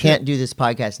Oh, why we shit. can't do this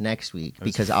podcast next week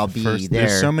because I'll be there.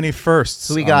 There's so many firsts.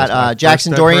 Who we on got? this one.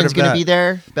 Jackson First I've heard Dorian's of going to that. be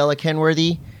there. Bella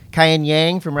Kenworthy. Kyan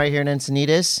Yang from right here in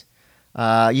Encinitas.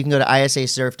 You can go to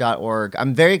isasurf.org.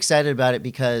 I'm very excited about it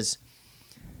because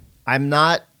I'm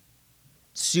not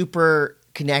super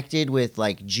connected with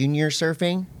like junior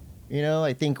surfing.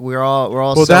 I think we're all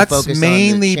Well, so that's focused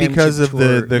mainly on the because of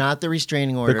championship the tour, not the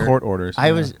restraining order, the court orders. I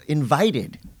yeah. was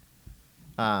invited.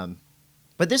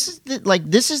 But this is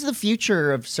the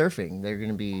future of surfing. They're going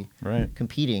to be right.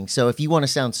 competing. So if you want to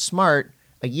sound smart,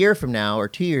 a year from now or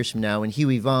 2 years from now, when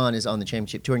Huey Vaughn is on the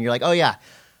championship tour, and you're like, oh yeah,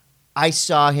 I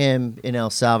saw him in El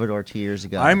Salvador 2 years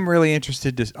ago. I'm really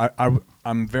interested to.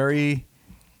 I'm very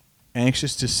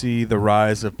anxious to see the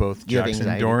rise of both You have Jackson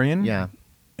anxiety. Dorian Yeah.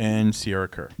 and Sierra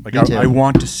Kerr. Like Me too. I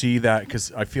want to see that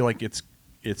because I feel like it's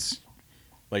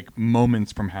like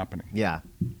moments from happening. Yeah,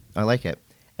 I like it.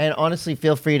 And honestly,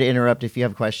 feel free to interrupt if you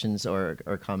have questions or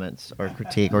comments or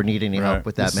critique or need any help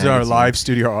with that. This is our magazine. live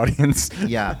studio audience.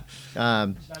 Yeah. Should I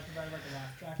provide like a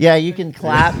laugh track? Yeah, you can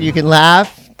clap. You can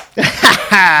laugh.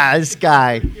 This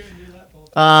guy.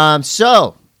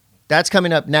 So that's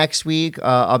coming up next week.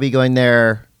 I'll be going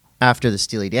there after the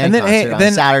Steely Dan And then- concert hey, on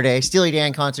then- Saturday. Steely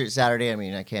Dan concert Saturday. I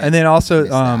mean, I can't. And then also,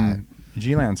 miss that.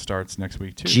 G-Land starts next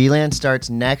week too. G-Land starts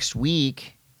next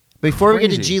week. Before we get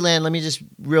to Crazy. G-Land, let me just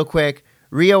real quick.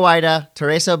 Rio Ida,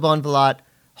 Teresa Bonvilat,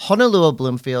 Honolulu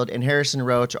Bloomfield, and Harrison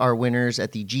Roach are winners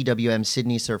at the GWM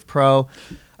Sydney Surf Pro.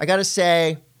 I got to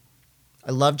say,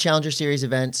 I love Challenger Series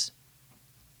events,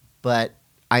 but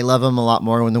I love them a lot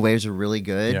more when the waves are really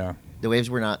good. Yeah. The waves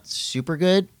were not super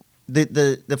good.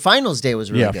 The finals day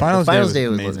was really Yeah, good. finals the finals day day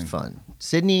was was amazing. fun.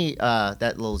 Sydney, that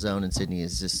little zone in Sydney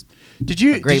is just Did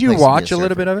you a great did you place to be a watch a little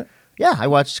surfer. bit of it? yeah. I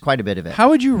watched quite a bit of it. How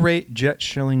would you rate Jet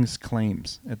Schilling's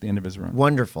claims at the end of his run?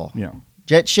 Wonderful. Yeah,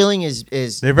 Jet Schilling is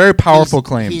they're very powerful he's-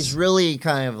 claims. He's really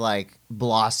kind of like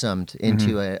blossomed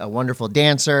into a wonderful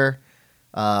dancer,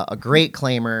 a great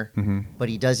claimer, but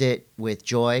he does it with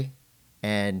joy,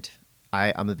 and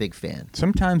I'm a big fan.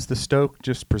 Sometimes the stoke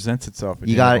just presents itself. at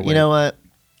You the end got of it. a You know wave. what?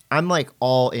 I'm like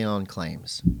all in on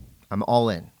claims. I'm all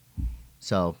in.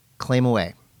 So claim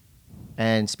away.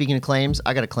 And speaking of claims,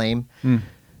 I got a claim.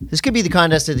 This could be the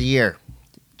contest of the year.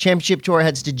 Championship Tour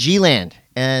heads to G-Land.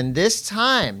 And this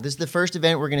time, this is the first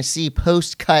event we're going to see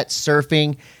post-cut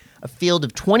surfing, a field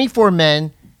of 24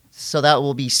 men. So that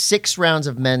will be 6 rounds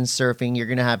of men's surfing. You're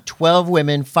going to have 12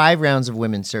 women, 5 rounds of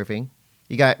women surfing.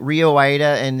 You got Rio Ida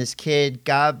and this kid,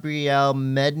 Gabriel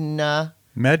Medina,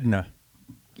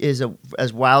 is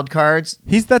as wild cards.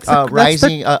 That's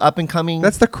Rising, up and coming.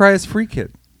 That's the Cry is Free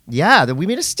kid. Yeah, we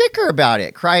made a sticker about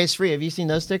it. Cry is free. Have you seen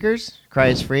those stickers? Cry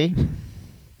is free.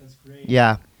 That's great.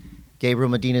 Yeah. Gabriel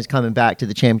Medina's coming back to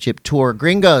the championship tour.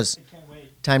 Gringos, I can't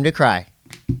wait. time to cry.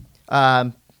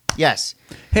 Yes.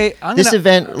 Hey, This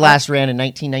event last ran in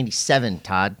 1997,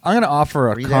 Todd. I'm going to offer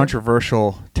a Were you there?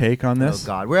 controversial take on this. Oh,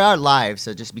 God. We're out live,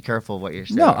 so just be careful what you're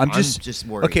saying. No, I'm just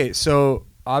worried. Okay, so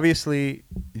obviously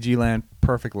G-Land,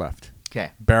 perfect left.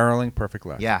 Okay. Barreling, perfect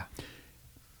left. Yeah.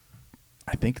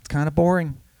 I think it's kind of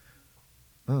boring.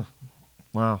 Oh,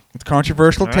 wow. It's a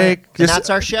controversial All take. right. And Just- that's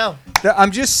our show.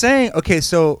 I'm just saying, okay,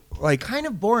 so like, Kind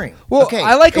of boring. Well, okay.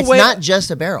 I like a it's way- not just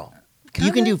a barrel. You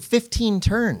can Kinda. do 15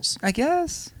 turns. I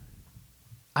guess.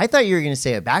 I thought you were going to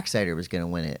say a backsider was going to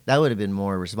win it. That would have been a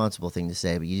more responsible thing to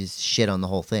say, but you just shit on the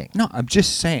whole thing. No, I'm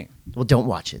just saying. Well, don't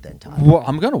watch it then, Todd. Well,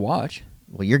 I'm going to watch.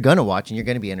 Well, you're going to watch and you're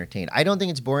going to be entertained. I don't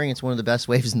think it's boring. It's one of the best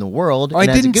waves in the world. I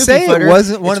And as a didn't goofy say it footer,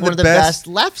 wasn't one it's of the best-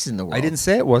 lefts in the world. I didn't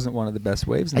say it wasn't one of the best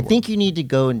waves in I the think you need to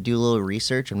go and do a little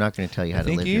research. I'm not going to tell you how world.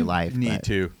 to I think live you your life. need but,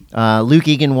 to. Luke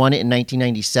Egan won it in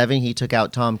 1997. He took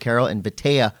out Tom Carroll and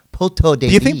Batea Poto de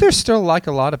Do you think Vie. there's still like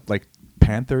a lot of like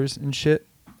panthers and shit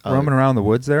roaming around the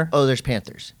woods there? Oh, there's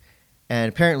panthers. And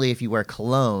apparently if you wear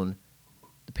cologne,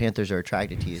 the panthers are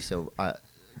attracted to you. So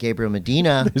Gabriel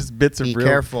Medina, There's bits of be real,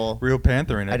 careful. real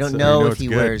panther in it. I don't so know you if it's he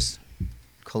good. wears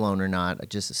cologne or not. I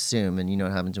just assume, and you know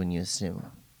what happens when you assume.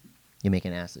 You make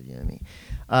an ass of you and me.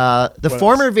 The What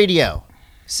former video,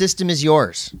 System is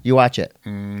Yours. You watch it.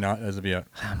 Not as of yet.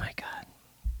 Oh, my God.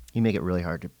 You make it really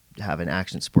hard to have an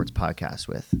action sports podcast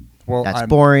with. Well, That's I'm,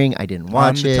 boring. I didn't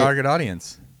watch I'm the it. target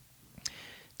audience.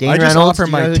 Dane I just Reynolds. offer Do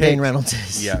you my know who take. Dane Reynolds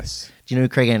is? Yes. Do you know who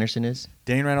Craig Anderson is?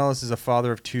 Dane Reynolds is a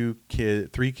father of three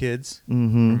kids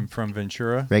Mm-hmm. from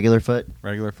Ventura. Regular foot.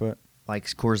 Regular foot.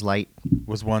 Likes Coors Light.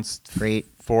 Was once Great.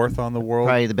 fourth on the world.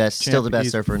 Probably the best. Still the best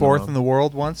He's surfer in the Fourth world. in the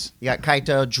world once. You got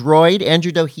Kaito Droid,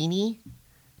 Andrew Doheny,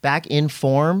 back in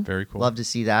form. Very cool. Love to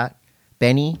see that.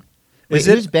 Benny. Wait, Is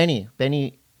it- who's Benny?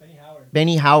 Benny Howard.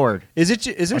 Benny Howard. Is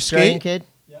there Australian skate? kid?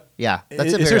 Yep. Yeah, that's a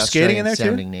Is very there skating in Australian there too?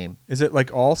 sounding name. Is it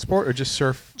like all sport or just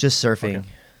surf? Just surfing. Okay.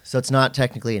 So it's not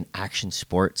technically an action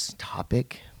sports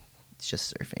topic. It's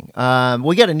just surfing.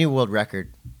 We got a new world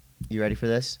record. You ready for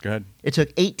this? Go ahead. It took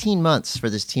 18 months for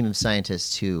this team of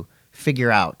scientists to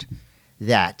figure out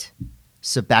that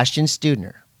Sebastian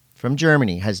Studner from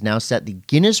Germany has now set the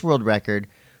Guinness World Record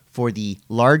for the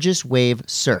largest wave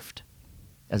surfed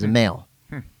as a male.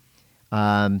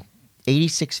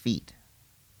 86 feet,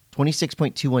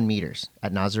 26.21 meters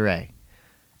at Nazare.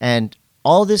 And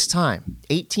all this time,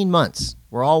 18 months,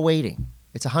 we're all waiting.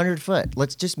 It's 100 foot.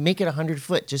 Let's just make it 100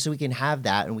 foot just so we can have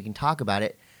that and we can talk about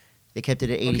it. They kept it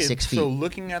at 86 feet. So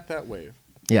looking at that wave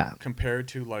Yeah. compared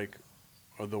to like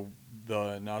the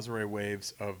Nazare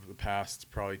waves of the past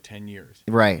probably 10 years,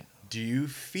 Right. do you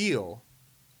feel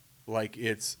like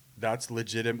that's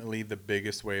legitimately the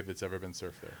biggest wave that's ever been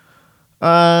surfed there?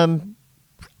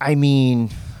 I mean,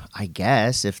 I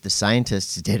guess if the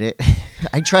scientists did it,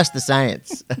 I trust the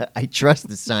science. I trust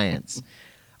the science.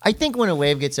 I think when a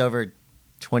wave gets over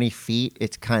 20 feet,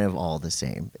 it's kind of all the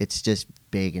same. It's just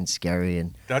big and scary,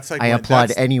 and That's like I when- applaud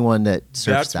that's- anyone that surfs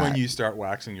That's that. when you start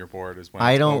waxing your board. Is when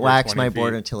I it's don't over wax 20 my feet.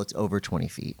 board until it's over 20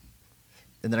 feet.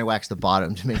 And then I wax the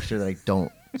bottom to make sure that I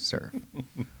don't surf.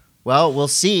 Well, we'll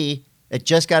see. It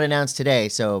just got announced today,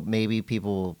 so maybe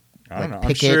people will I don't know. I'm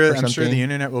pick it or sure something. the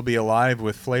internet will be alive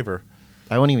with flavor.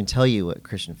 I won't even tell you what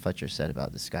Christian Fletcher said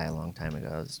about this guy a long time ago.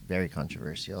 It was very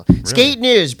controversial. Skate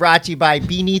News brought to you by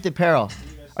Beneath Apparel.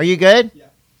 Are you good? Yeah.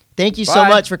 Thank you so Bye.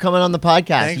 much for coming on the podcast.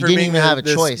 Thanks You for didn't being even have a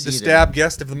the choice. The either. stab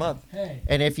guest of the month. Hey,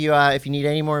 And if you need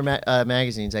any more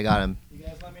magazines, I got them. you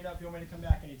guys let me know if you want me to come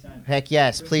back anytime. Heck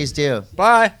yes, please do.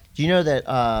 Bye. Do you know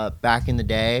that back in the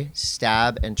day,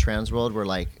 Stab and Transworld were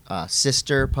like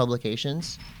sister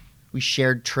publications? We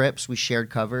shared trips, we shared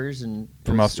covers, and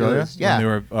From Australia? yeah, When they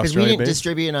were because we Australia didn't based?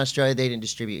 distribute in Australia, they didn't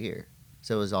distribute here,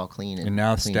 so it was all clean. And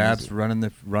now clean Stab's easy. running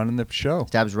the show.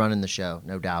 Stab's running the show,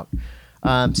 no doubt.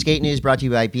 Skate News brought to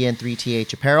you by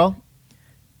BN3TH Apparel.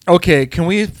 Okay, can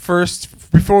we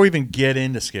first, before we even get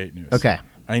into skate news? Okay,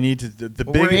 I need to the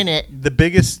Well, we're big, in it. The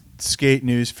biggest skate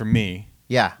news for me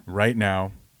yeah, right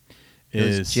now it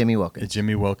was is Jimmy Wilkins.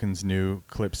 Jimmy Wilkins' new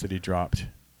clips that he dropped.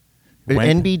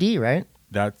 When- NBD, right?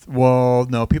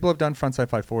 No, people have done frontside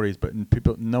 540s,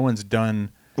 but no one's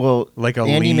done Well, like a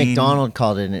Andy lean. McDonald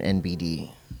called it an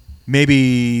NBD.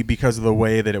 Maybe because of the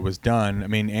way that it was done. I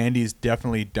mean, Andy's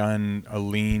definitely done a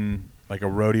lean, like a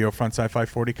rodeo frontside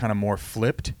 540, kind of more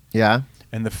flipped. Yeah,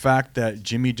 And the fact that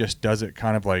Jimmy just does it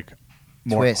kind of like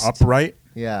more Twist. upright,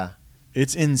 yeah.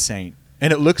 it's insane.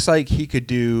 And it looks like he could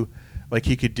do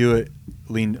it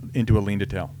lean into a lean to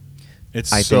tail.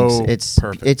 It's I so think it's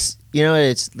perfect. It's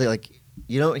it's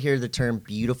you don't hear the term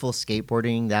beautiful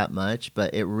skateboarding that much,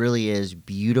 but it really is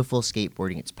beautiful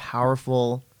skateboarding. It's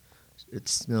powerful.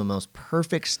 It's the most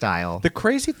perfect style. The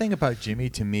crazy thing about Jimmy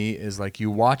to me is like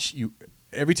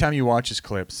every time you watch his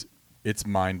clips, it's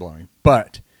mind blowing.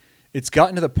 But it's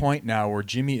gotten to the point now where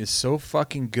Jimmy is so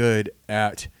fucking good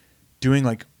at doing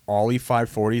like ollie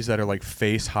 540s that are like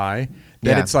face high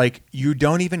that it's like you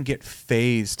don't even get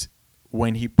phased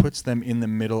when he puts them in the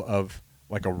middle of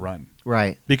like a run.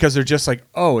 Right. Because they're just like,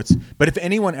 but if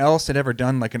anyone else had ever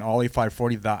done like an ollie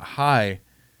 540 that high,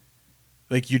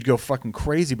 like you'd go fucking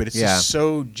crazy, but it's just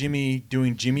so Jimmy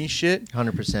doing Jimmy shit.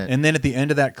 100%. And then at the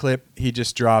end of that clip, he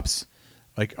just drops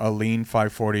like a lean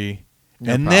 540.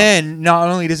 No and problem. then not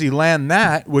only does he land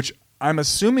that, which I'm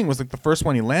assuming was like the first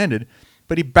one he landed,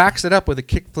 but he backs it up with a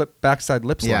kickflip backside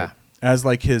lip slide as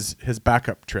like his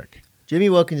backup trick. Jimmy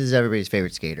Wilkins is everybody's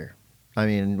favorite skater. I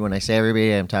mean, when I say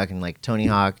everybody, I'm talking like Tony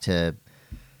Hawk to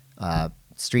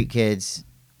Street Kids.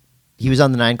 He was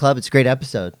on the 9 Club. It's a great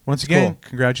episode. Once again,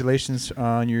 congratulations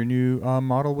on your new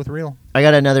model with Reel. I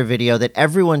got another video that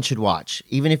everyone should watch,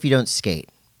 even if you don't skate.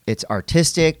 It's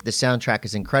artistic. The soundtrack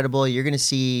is incredible. You're going to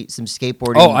see some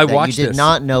skateboarding that you did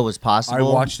not know was possible. I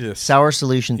watched this. Sour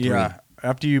Solution 3. Yeah.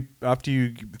 After you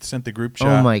sent the group chat.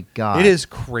 Oh my God. It is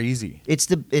crazy.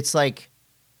 It's like,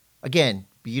 again,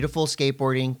 beautiful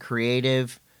skateboarding,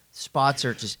 creative. Spots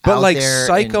are just but out like there.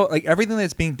 psycho, like everything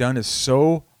that's being done is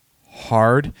so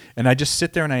hard, and I just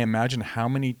sit there and I imagine how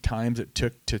many times it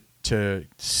took to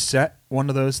set one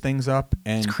of those things up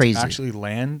and It's crazy. to actually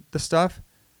land the stuff.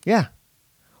 Yeah.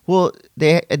 Well,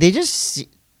 they just see,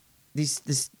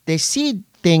 they see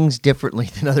things differently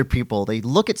than other people. They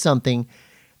look at something,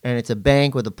 and it's a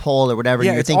bank with a pole or whatever.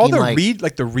 Yeah, and you're it's thinking all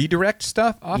the redirect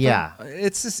stuff. Often. Yeah.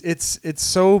 It's just, it's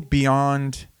so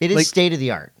beyond. It is like, state of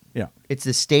the art. Yeah. It's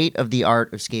the state of the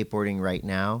art of skateboarding right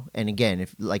now. And again,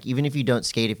 even if you don't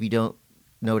skate, if you don't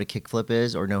know what a kickflip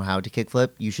is or know how to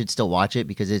kickflip, you should still watch it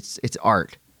because it's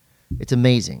art. It's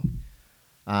amazing.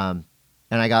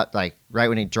 And I got like right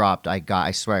when it dropped,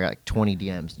 I swear I got like 20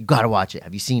 DMs. You got to watch it.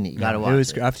 Have you seen it? You got to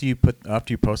watch it. After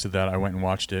you posted that, I went and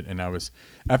watched it, and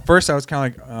at first I was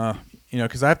kind of like,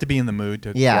 because I have to be in the mood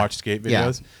to watch skate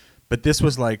videos. But this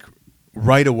was like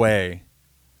right away,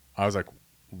 I was like,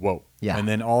 whoa. Yeah. And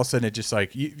then all of a sudden it just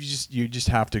like you just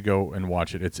have to go and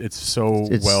watch it. It's so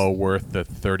well worth the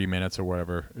 30 minutes or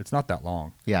whatever. It's not that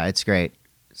long. Yeah, it's great.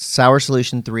 Sour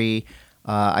Solution 3.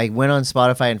 I went on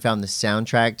Spotify and found the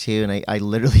soundtrack too, and I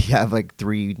literally have like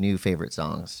 3 new favorite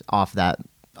songs off that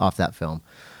film.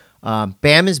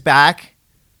 Bam is back.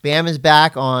 Bam is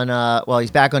back on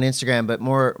he's back on Instagram, but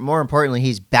more importantly,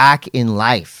 he's back in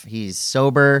life. He's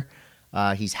sober.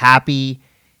 He's happy.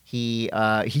 He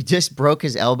just broke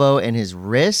his elbow and his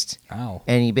wrist. Ow.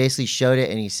 And he basically showed it,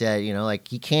 and he said, like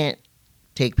he can't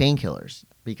take painkillers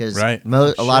because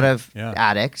a lot of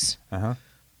addicts. Uh-huh.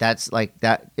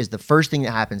 That is the first thing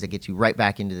that happens that gets you right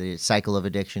back into the cycle of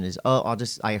addiction is,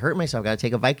 I hurt myself, got to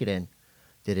take a Vicodin.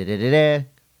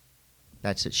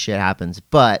 That's shit happens.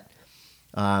 But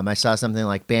I saw something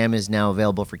like Bam is now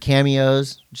available for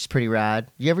cameos, which is pretty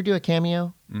rad. You ever do a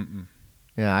cameo? Mm-mm.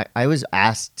 Yeah, I was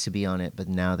asked to be on it, but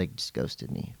now they just ghosted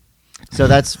me. So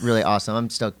that's really awesome. I'm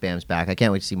stoked Bam's back. I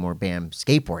can't wait to see more Bam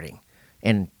skateboarding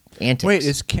and antics. Wait,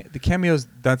 is the cameos,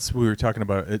 that's what we were talking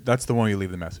about. That's the one you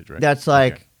leave the message, right? That's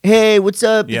like, hey, what's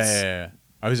up? Yeah.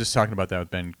 I was just talking about that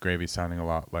with Ben Gravy sounding a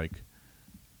lot like.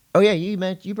 Oh, yeah, you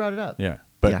brought it up. Yeah.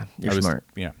 But yeah, you're smart.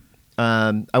 Yeah.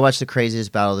 I watched the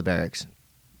craziest Battle of the Barracks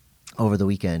over the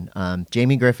weekend.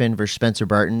 Jamie Griffin versus Spencer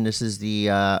Barton. This is the,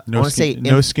 no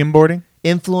skimboarding?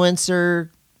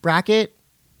 Influencer bracket.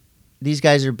 These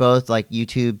guys are both like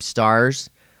YouTube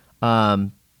stars. So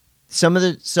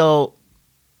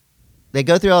they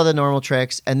go through all the normal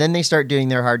tricks and then they start doing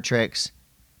their hard tricks.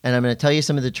 And I'm going to tell you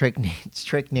some of the trick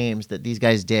names that these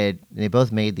guys did. They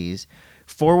both made these.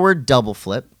 Forward double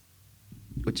flip,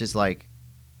 which is like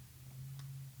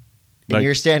and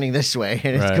you're standing this way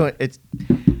and it's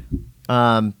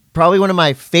probably one of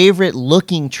my favorite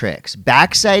looking tricks.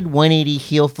 Backside 180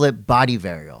 heel flip body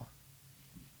varial.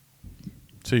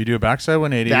 So you do a backside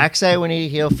 180. Backside 180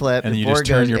 heel flip. And then you just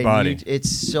turn your body. It's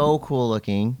so cool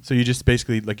looking. So you just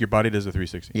basically, like your body does a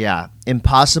 360. Yeah.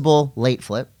 Impossible late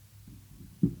flip.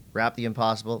 Wrap the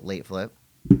impossible late flip.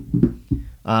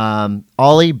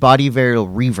 Ollie body varial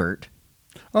revert.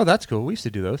 Oh, that's cool. We used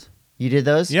to do those. You did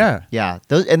those? Yeah. Yeah.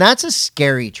 And that's a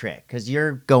scary trick because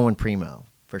you're going primo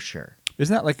for sure.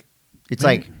 Isn't that like... It's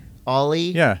like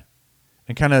ollie. Yeah.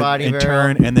 And kind of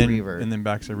turn and then revert. And then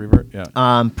backside revert.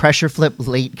 Yeah. Pressure flip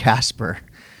late Casper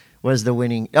was the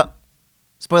winning. Oh,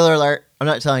 Spoiler alert. I'm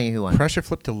not telling you who won. Pressure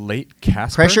flip to late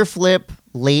Casper. Pressure flip,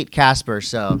 late Casper.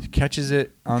 So Catches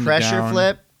it on pressure the down.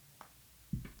 flip.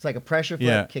 It's like a pressure flip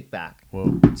Yeah. kickback.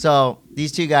 Whoa. So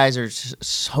these two guys are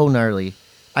so gnarly.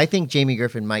 I think Jamie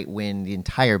Griffin might win the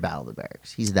entire Battle of the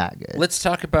Barracks. He's that good. Let's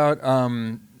talk about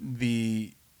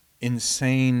the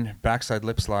insane backside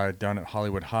lip slide down at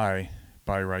Hollywood High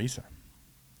by Raisa.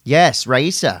 Yes,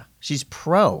 Raisa. She's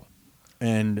pro.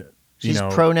 And She's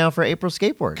pro now for April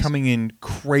Skateboards. coming in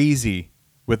crazy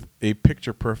with a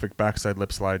picture-perfect backside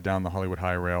lip slide down the Hollywood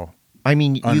High rail. I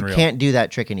mean, you Unreal. can't do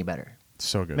that trick any better.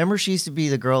 So good. Remember, she used to be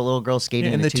the little girl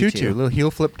skating in the tutu. tutu, little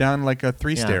heel flip down like a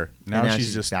three Yeah. stair. And Now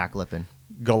she's just backlipping.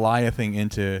 Goliathing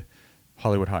into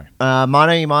Hollywood High,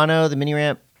 Mano y Mano, the mini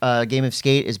ramp game of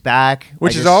skate is back.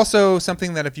 which is also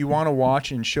something that if you want to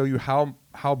watch and show you how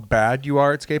bad you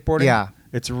are at skateboarding, Yeah.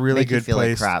 it's a really Make you good feel like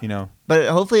place. crap. You know, But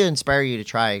hopefully it'll inspire you to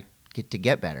try to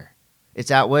get better. It's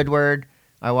at Woodward.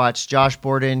 I watched Josh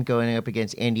Borden going up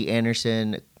against Andy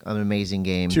Anderson. An amazing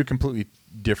game. two completely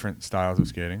different styles of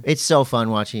skating. It's so fun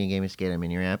watching a game of skate on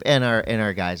mini ramp, and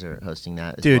our guys are hosting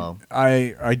that as Dude, well.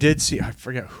 I did see. I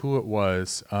forget who it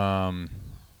was. I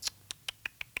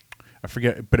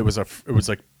forget, but it was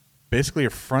like basically a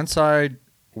frontside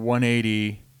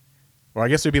 180. Well, I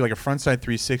guess it would be like a frontside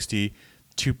 360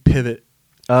 to pivot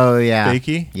Oh yeah,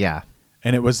 fakie, yeah.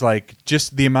 and it was like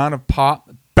just the amount of pop,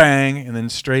 bang, and then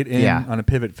straight in Yeah. on a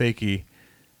pivot fakie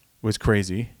was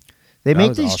crazy. They That make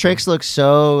was these awesome. tricks look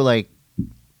so like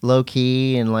low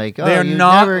key and like They are you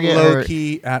not never get low hurt.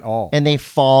 key at all. And they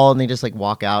fall and they just like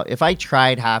walk out. If I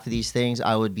tried half of these things,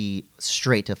 I would be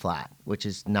straight to flat, which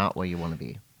is not where you want to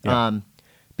be. Yeah.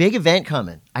 Big event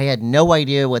coming. I had no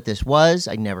idea what this was.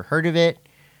 I'd never heard of it.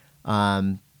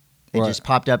 It What? just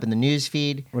popped up in the news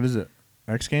feed. What is it?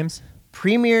 X Games?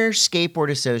 Premier Skateboard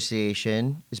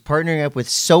Association is partnering up with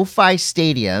SoFi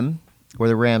Stadium, where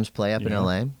the Rams play up in Yeah.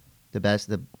 LA,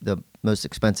 the most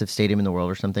expensive stadium in the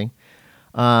world or something.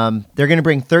 They're going to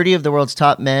bring 30 of the world's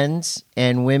top men's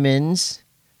and women's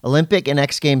Olympic and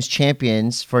X Games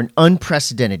champions for an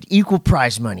unprecedented equal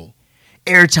prize money,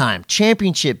 airtime,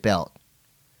 championship belt.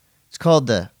 It's called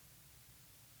the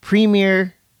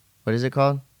Premier. What is it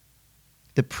called?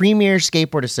 The Premier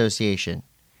Skateboard Association,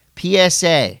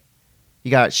 PSA.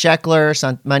 You got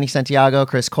Scheckler, Manny Santiago,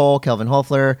 Chris Cole, Kelvin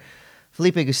Hoefler,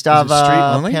 Felipe street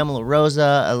Gustava, only? Pamela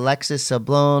Rosa, Alexis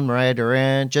Sablon, Mariah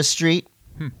Duran, just street.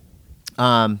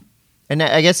 And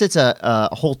I guess it's a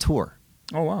whole tour.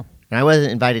 Oh wow! And I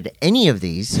wasn't invited to any of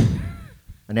these.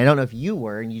 And I don't know if you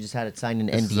were, and you just had it signed an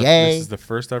This NDA. is the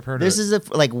first I've heard This of it. is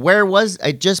like where was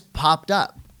it just popped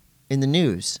up in the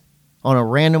news on a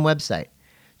random website.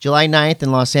 July 9th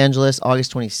in Los Angeles,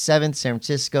 August 27th, San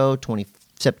Francisco,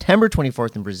 September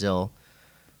 24th in Brazil.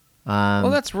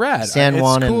 Well, that's rad. San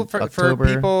Juan it's cool in for October.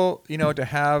 people, to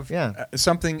have Yeah.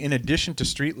 something in addition to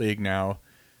Street League now,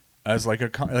 as like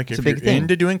if a you're big thing.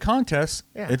 into doing contests,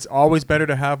 Yeah. it's always better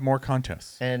to have more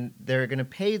contests. And they're going to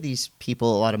pay these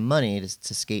people a lot of money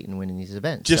to skate and win in these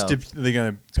events. Just So, if they're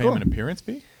gonna pay cool. them an appearance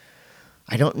fee.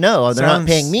 I don't know. They're not Sounds-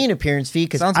 paying me an appearance fee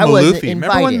because Sounds I wasn't Maloofy.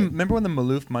 invited. Remember when the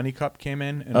Maloof Money Cup came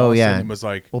in? And Oh, all of a yeah. sudden it was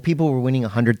like, Well, people were winning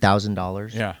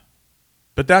 $100,000. yeah.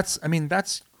 But that's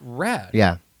rad.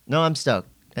 Yeah. No, I'm stoked.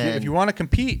 If And you want to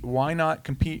compete, why not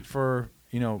compete for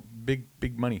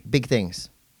big money? big things.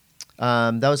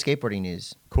 That was skateboarding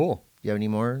news. Cool You have any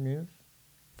more news?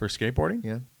 for skateboarding.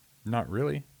 Yeah. Not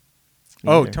really.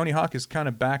 Me Oh, neither. Tony Hawk is kind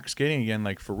of back skating again,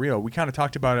 like for real. We kind of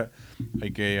talked about it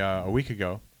like a week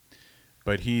ago,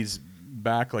 but he's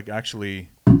back, like actually.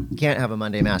 You can't have a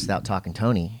Monday Mass without talking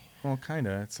Tony. Well, kind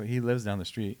of. It's like he lives down the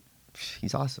street.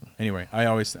 He's awesome. Anyway, I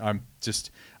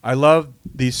love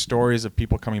these stories of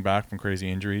people coming back from crazy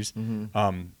injuries.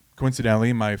 Mm-hmm.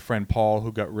 Coincidentally, my friend Paul,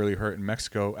 who got really hurt in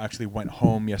Mexico, actually went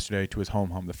home yesterday to his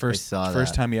home. The first saw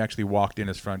first that. time he actually walked in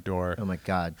his front door. Oh my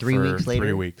God! 3 for weeks later.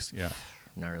 3 weeks, yeah.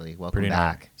 Gnarly. Welcome Pretty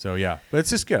back. gnarly. So yeah, but it's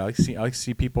just good. I like to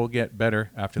see people get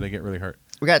better after they get really hurt.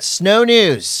 We got snow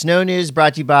news. Snow news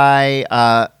brought to you by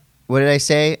what did I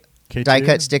say? K2?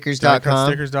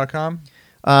 DiecutStickers.com.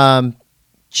 DiecutStickers.com.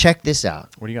 Check this out.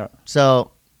 What do you got?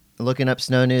 So, looking up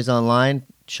snow news online,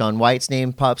 Shaun White's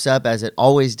name pops up as it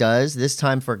always does. This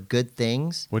time for good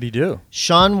things. What do you do?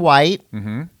 Shaun White.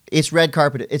 Mm-hmm. It's red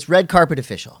carpet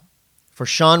official for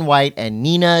Shaun White and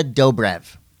Nina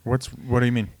Dobrev. What do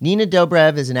you mean? Nina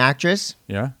Dobrev is an actress,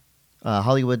 Yeah, a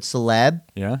Hollywood celeb,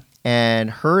 yeah. and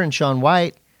her and Shaun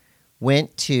White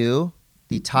went to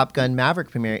the Top Gun Maverick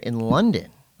premiere in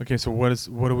London Okay, so why does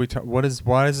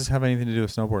this have anything to do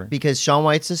with snowboarding? because Shaun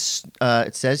White's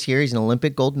it says here he's an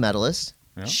Olympic gold medalist.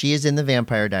 Yeah. She is in the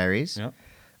Vampire Diaries. Yeah.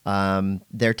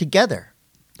 They're together.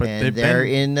 But and they're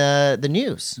in the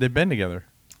news. They've been together.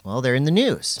 Well, they're in the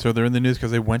news. So they're in the news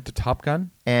because they went to Top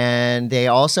Gun? And they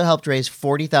also helped raise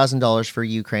 $40,000 for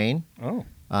Ukraine. Oh.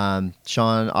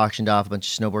 Sean auctioned off a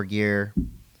bunch of snowboard gear.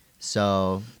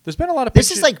 So there's been a lot of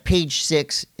this is like page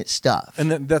 6 stuff.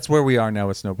 And that's where we are now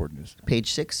with snowboard news.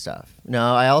 Page 6 stuff.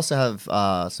 No, I also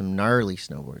have some gnarly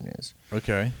snowboard news.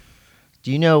 Okay.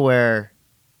 Do you know where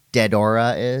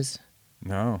Deadora is?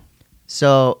 No.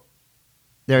 So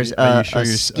there's a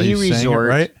ski resort.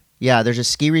 Right? Yeah, there's a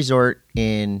ski resort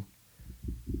near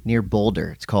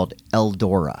Boulder. It's called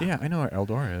Eldora. Yeah, I know where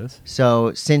Eldora is.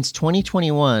 So since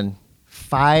 2021,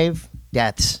 5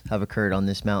 deaths have occurred on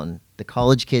this mountain. The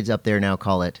college kids up there now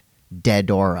call it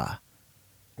Deadora.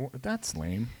 Well, that's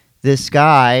lame. This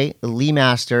guy, Lee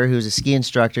Master, who's a ski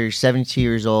instructor, 72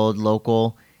 years old,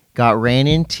 local, got ran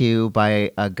into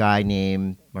by a guy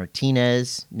named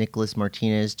Nicholas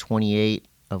Martinez, 28,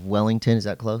 of Wellington. Is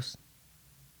that close?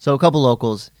 So a couple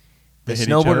locals. The They hit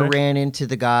each other? snowboarder ran into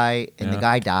the guy, and the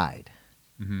guy died.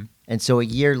 Mm-hmm. And so a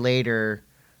year later,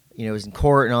 it was in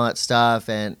court and all that stuff,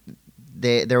 and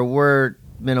there were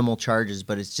minimal charges,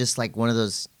 but it's just like one of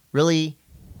those really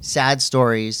sad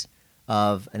stories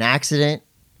of an accident.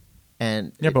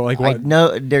 And yeah, but like what?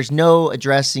 There's no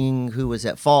addressing who was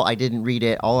at fault. I didn't read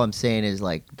it. All I'm saying is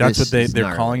like that's this what is they're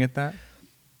gnarly. calling it that.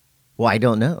 Well, I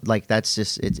don't know. Like that's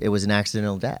just it was an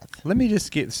accidental death. Let me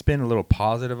just spin a little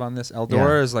positive on this.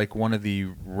 Eldora is like one of the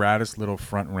raddest little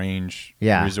front range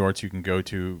resorts you can go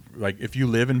to. Like if you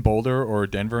live in Boulder or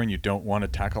Denver and you don't want to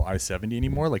tackle I-70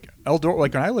 anymore, like Eldora.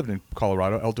 Like when I lived in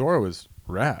Colorado, Eldora was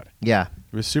rad. Yeah,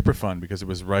 it was super fun because it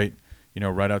was right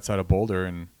outside of Boulder,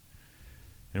 and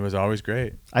it was always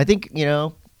great. I think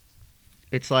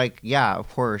it's like of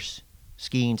course,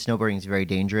 skiing, snowboarding is very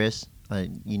dangerous.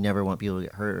 You never want people to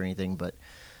get hurt or anything, but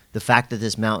the fact that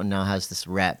this mountain now has this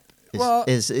rep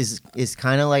is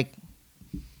kind of like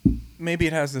maybe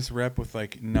it has this rep with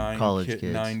like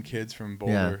 9 kids from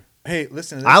Boulder. Yeah. Hey,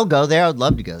 listen to this. I'll go there. I'd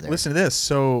love to go there. Listen to this.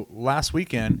 So last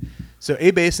weekend,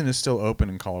 A-Basin is still open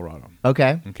in Colorado.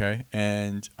 Okay.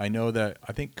 And I know that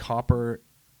I think Copper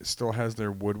still has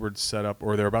their Woodward set up,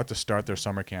 or they're about to start their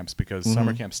summer camps because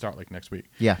summer camps start like next week.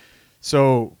 Yeah.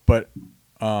 So, but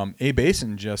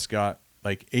A-Basin just got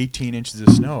like 18 inches of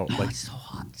snow. Like it's so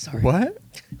hot. Sorry. What?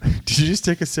 Did you just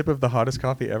take a sip of the hottest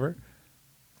coffee ever?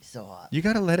 It's so hot. You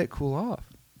got to let it cool off.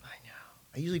 I know.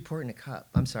 I usually pour it in a cup.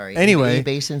 I'm sorry. Anyway,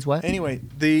 A-Basin's what? Anyway,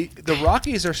 the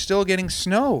Rockies are still getting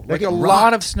snow. Like a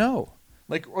lot of snow.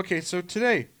 Like so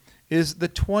today is the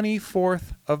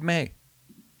 24th of May.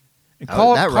 And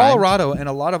Colorado and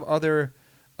a lot of other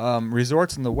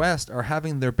resorts in the West are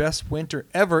having their best winter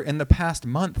ever in the past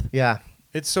month. Yeah.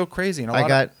 It's so crazy. And I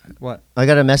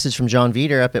got a message from John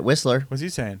Veeder up at Whistler. What's he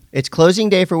saying? It's closing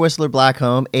day for Whistler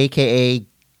Blackcomb, a.k.a.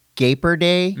 Gaper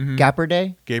Day. Mm-hmm. Gapper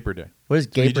Day? Gaper Day. What does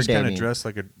Gaper Day mean? You just kind of dress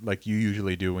like you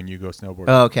usually do when you go snowboarding.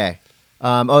 Oh, okay.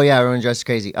 Everyone dresses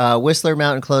crazy. Whistler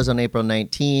Mountain closed on April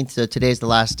 19th, so today's the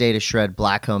last day to shred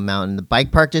Blackcomb Mountain. The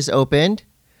bike park just opened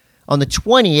on the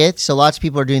 20th, so lots of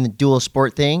people are doing the dual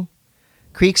sport thing.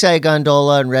 Creekside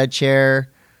Gondola and Red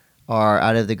Chair are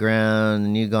out of the ground. The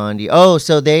new Gondi. Oh,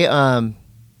 so they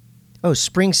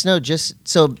spring snow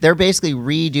so they're basically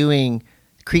redoing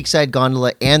Creekside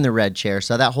Gondola and the Red Chair.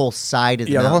 So that whole side of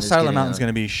the mountain. The whole side of the mountain is going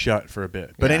to be shut for a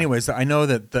bit. But anyways, I know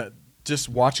that just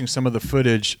watching some of the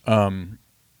footage,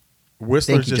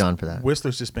 Whistler's John, for that.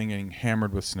 Whistler's just been getting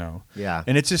hammered with snow. Yeah.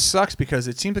 And it just sucks because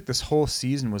it seems like this whole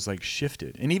season was like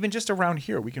shifted. And even just around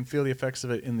here, we can feel the effects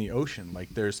of it in the ocean. Like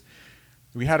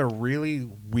we had a really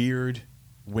weird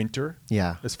winter.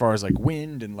 Yeah. As far as like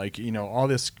wind and like, all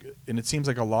this, and it seems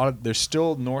like there's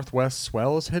still northwest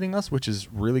swells hitting us, which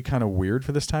is really kind of weird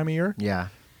for this time of year. Yeah.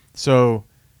 So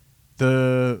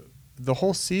the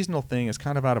whole seasonal thing is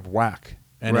kind of out of whack.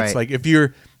 And right. It's like if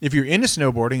you're into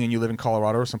snowboarding and you live in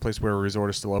Colorado or someplace where a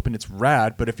resort is still open, it's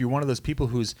rad. But if you're one of those people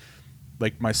who's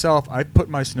like myself, I put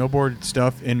my snowboard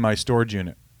stuff in my storage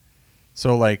unit.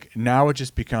 So like now it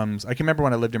just becomes. I can remember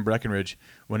when I lived in Breckenridge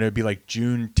when it would be like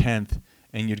June 10th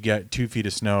and you'd get 2 feet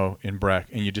of snow in Breck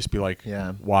and you'd just be like,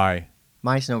 why?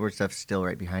 My snowboard stuff's still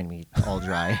right behind me, all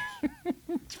dry.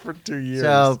 It's for 2 years.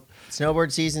 So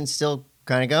snowboard season's still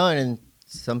kind of going in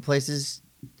some places.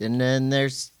 And then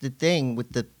there's the thing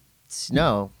with the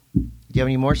snow. Do you have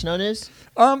any more snow news?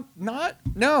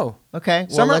 No. Okay.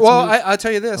 I'll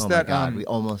tell you this. Oh my God, we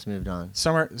almost moved on.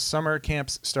 Summer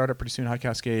camps start up pretty soon. High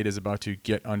Cascade is about to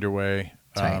get underway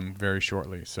very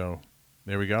shortly. So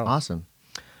there we go. Awesome.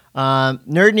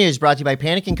 Nerd News brought to you by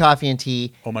Panic and Coffee and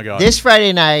Tea. Oh my God. This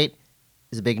Friday night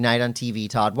is a big night on TV,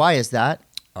 Todd. Why is that?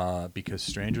 Because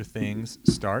Stranger Things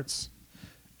starts.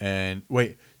 And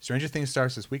wait, Stranger Things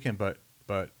starts this weekend, but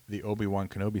the Obi-Wan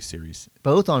Kenobi series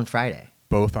Both on Friday.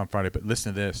 both on Friday. But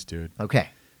listen to this, dude. Okay,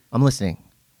 I'm listening.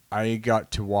 I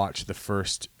got to watch the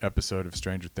first episode of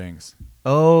Stranger Things.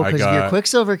 Oh, I because of your got-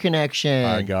 Quicksilver connection.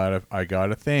 I got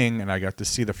a thing, and I got to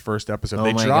see the first episode. Oh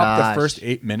They my dropped gosh. the first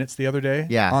 8 minutes the other day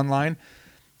Yeah. online.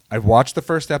 I watched the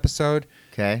first episode.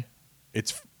 Okay.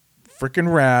 It's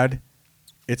freaking rad.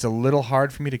 It's a little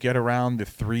hard for me to get around the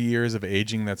 3 years of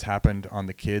aging that's happened on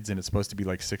the kids, and it's supposed to be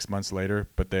like 6 months later,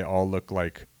 but they all look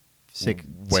like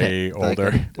way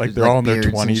older. Like they're all in their beards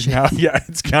and 20s shit. now. Yeah,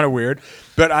 it's kind of weird.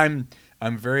 But I'm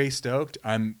very stoked.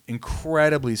 I'm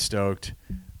incredibly stoked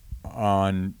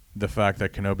on the fact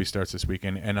that Kenobi starts this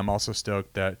weekend, and I'm also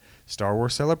stoked that Star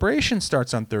Wars Celebration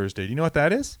starts on Thursday. Do you know what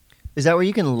that is? Is that where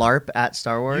you can LARP at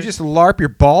Star Wars? You just LARP your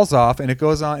balls off, and it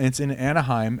goes on. It's in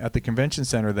Anaheim at the convention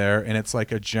center there, and it's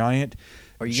like a giant.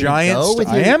 Are you gonna go with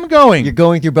I your- am going. You're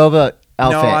going through Boba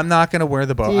outfit. No, I'm not going to wear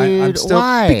the bow. I'm Dude, still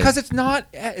why? because it's not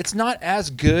as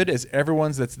good as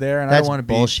everyone's that's there, and I That's don't want to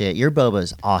be. bullshit. Your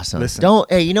Boba's awesome. Listen.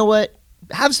 Hey, you know what?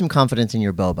 Have some confidence in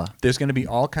your Boba. There's going to be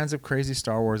all kinds of crazy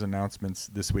Star Wars announcements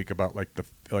this week about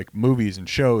like movies and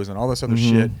shows and all this other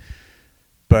Mm-hmm. shit.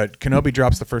 But Kenobi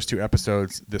drops the first 2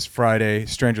 episodes this Friday.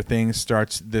 Stranger Things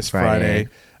starts this Friday.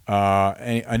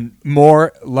 And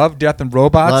more Love, Death, and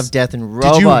Robots. Love, Death, and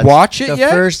Robots. Did you watch it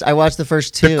yet? I watched the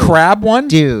first 2. The crab one,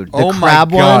 Dude, the oh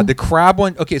crab my god, one? the crab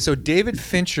one. Okay, so David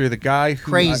Fincher, the guy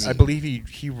who Crazy. I believe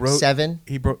he wrote 7.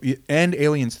 He wrote and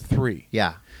Aliens 3.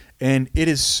 Yeah. And it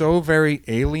is so very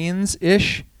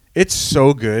Aliens-ish. It's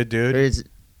so good, dude. There's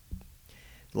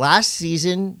last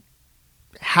season,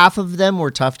 half of them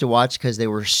were tough to watch because they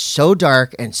were so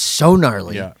dark and so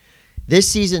gnarly. Yeah. This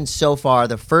season so far,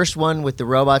 the first one with the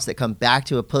robots that come back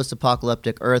to a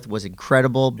post-apocalyptic Earth was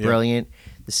incredible, Yeah. brilliant.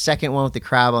 The second one with the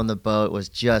crab on the boat was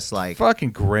just like Fucking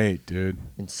great, dude.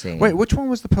 insane. Wait, which one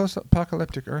was the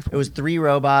post-apocalyptic Earth one? It was 3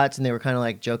 robots and they were kind of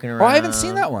like joking around. Oh, I haven't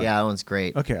seen that one. Yeah, that one's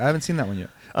great. Okay, I haven't seen that one yet.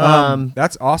 Um,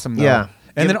 That's awesome, though. yeah.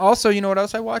 And then also, you know what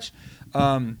else I watched?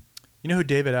 You know who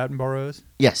David Attenborough is?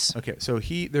 Yes. Okay, so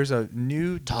there's a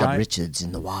new Todd Richards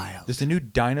in the wild. There's a new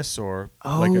dinosaur,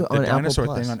 Oh, like the on Apple dinosaur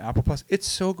Plus. thing on Apple Plus. It's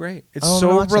so great. It's Oh, I'm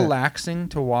gonna so watch that. relaxing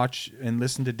to watch and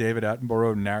listen to David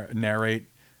Attenborough narrate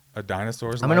a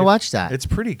dinosaur's I'm life. going to watch that. It's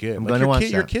pretty good. I'm Like, gonna watch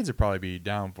your that. kids would probably be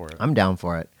down for it. I'm down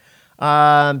for it. Do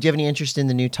you have any interest in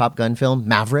the new Top Gun film,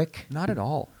 Maverick? Not at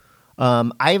all.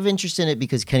 I have interest in it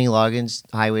because Kenny Loggins'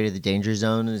 Highway to the Danger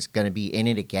Zone is going to be in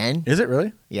it again. Is it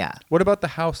really? Yeah. What about the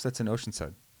house that's in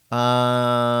Oceanside?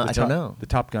 I don't know. The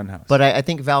Top Gun house. But I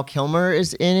think Val Kilmer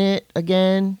is in it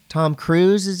again. Tom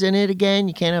Cruise is in it again.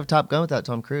 You can't have Top Gun without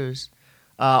Tom Cruise.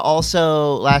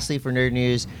 Also, lastly, for nerd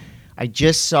news, I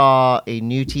just saw a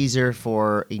new teaser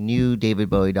for a new David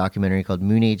Bowie documentary called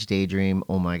Moon Age Daydream.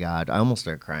 Oh my God. I almost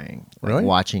started crying Really?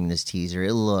 watching this teaser.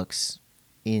 It looks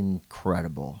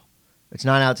incredible. It's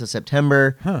not out till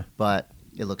September, Huh. but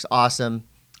it looks awesome.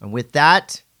 And with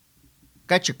that,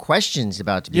 got your questions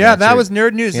about to be Yeah, that answered. was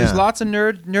nerd news. There's Yeah. lots of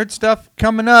nerd stuff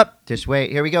coming up. Just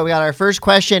wait. Here we go. We got our first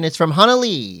question. It's from Hannah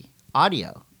Lee.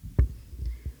 Audio.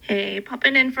 Hey,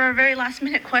 popping in for a very last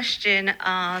minute question.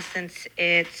 Since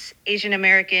it's Asian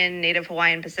American, Native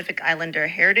Hawaiian, Pacific Islander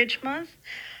Heritage Month,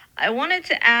 I wanted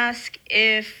to ask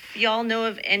if y'all know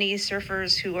of any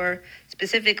surfers who are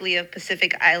specifically of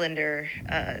Pacific Islander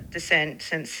descent,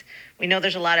 since we know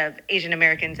there's a lot of Asian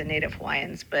Americans and Native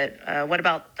Hawaiians, but what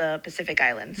about the Pacific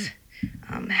Islands?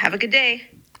 Have a good day.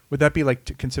 Would that be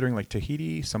like considering like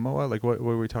Tahiti, Samoa? Like what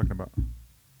were we talking about?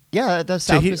 Yeah, that's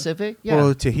South Tahiti- Pacific. Yeah.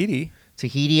 Well, Tahiti.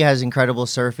 Tahiti has incredible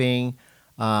surfing.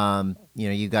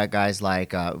 You got guys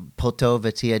like Poto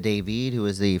Vatia David, who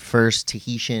was the first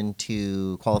Tahitian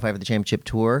to qualify for the championship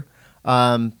tour.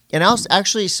 And also,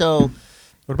 actually, so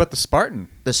What about the Spartan?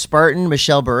 the Spartan,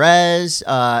 Michelle Perez,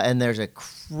 and there's a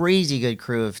crazy good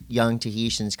crew of young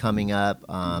Tahitians coming up.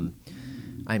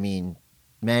 I mean,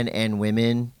 men and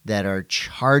women that are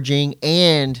charging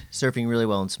and surfing really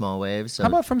well in small waves. So How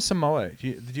about from Samoa?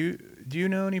 Do you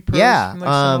know any pros Yeah, from like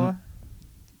Samoa?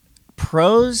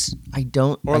 pros? I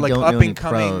don't. Or I like don't up know any and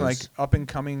coming, pros. like up and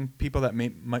coming people that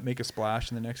might make a splash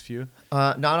in the next few.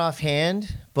 Not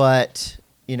offhand, but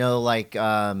like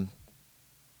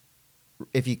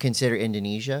if you consider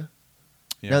Indonesia.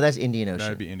 Yeah. No, that's Indian Ocean.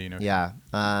 That'd be Indian Ocean.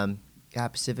 Yeah.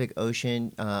 Pacific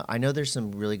Ocean. I know there's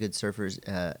some really good surfers.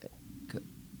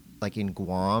 Like in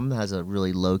Guam, has a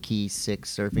really low key sick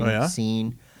surfing Oh, yeah?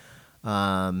 scene.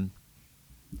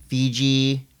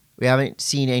 Fiji, We haven't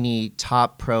seen any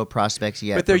top pro prospects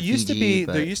yet. But there from used Fiji,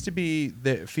 to be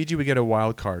the Fiji would get a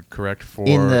wild card, correct? For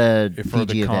In the for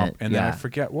Fiji comp. event, And then I yeah.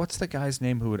 forget what's the guy's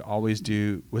name who would always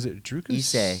do. Was it Drukus?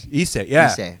 Issei. Yeah,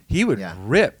 Issei. he would Yeah.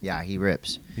 rip. Yeah, he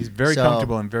rips. He's very So-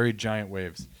 comfortable in very giant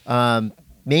waves.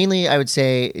 Mainly, I would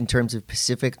say in terms of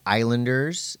Pacific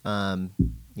Islanders,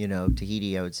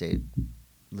 Tahiti, I would say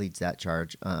leads that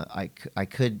charge. I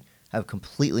could have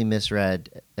completely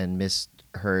misread and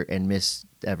misheard and missed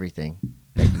everything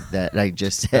that I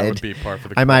just said. That would be par for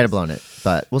the I might course. have blown it,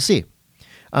 but we'll see.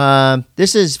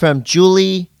 This is from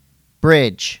Julie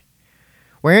Bridge.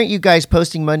 Why aren't you guys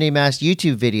posting Monday Mass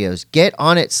YouTube videos? Get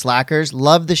on it, slackers.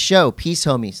 Love the show. Peace,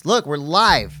 homies. Look, we're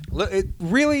live. Look,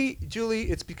 really, Julie,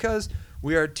 it's because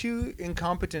we are two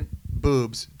incompetent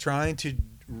boobs trying to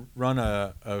run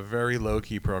a very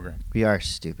low-key program. We are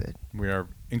stupid. We are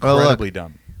incredibly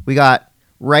dumb. We got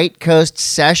Right Coast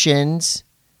Sessions,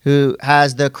 who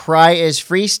has the Cry is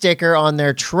Free sticker on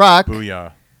their truck.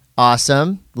 Booyah.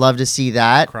 Awesome. Love to see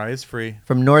that. Cry is free.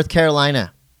 From North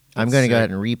Carolina. I'm That's going to go sick.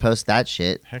 ahead and repost that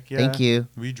shit. Heck yeah. Thank you.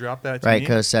 Will you drop that to Right me?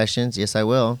 Coast Sessions. Yes, I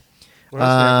will. What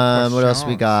else do we have for What else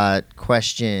we questions? got?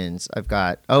 Questions.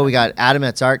 We got Adam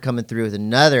That's Art coming through with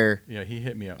another Yeah, he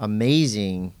hit me up.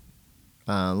 amazing.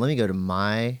 Let me go to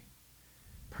my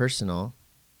personal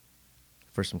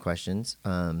for some questions.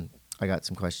 I got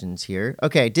some questions here.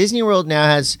 Okay, Disney World now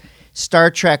has Star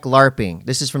Trek LARPing.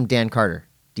 This is from Dan Carter,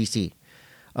 DC.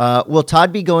 Will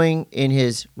Todd be going in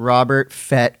his Robert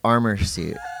Fett armor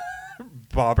suit?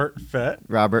 Robert Fett.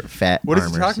 Robert Fett. What is he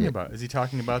armor talking suit. about? Is he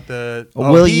talking about the?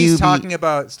 Will he's you be- talking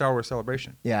about Star Wars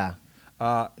Celebration. Yeah,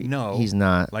 No, he's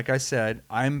not. Like I said,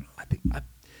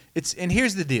 it's and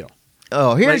here's the deal.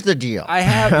 Oh, here's Like, the deal. I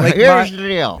have like here's my- the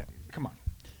deal. Come on.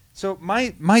 So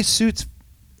my suits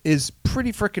is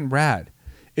pretty freaking rad.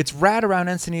 It's rad around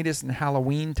Encinitas and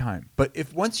Halloween time. But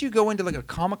if once you go into like a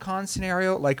Comic-Con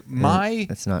scenario, like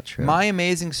That's not true. my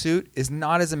amazing suit is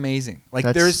not as amazing. Like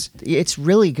It's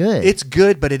really good. it's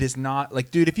good, but it is not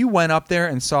like, dude, if you went up there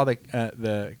and saw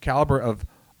the caliber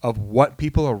of what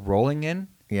people are rolling in,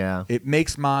 yeah. it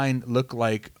makes mine look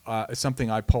like something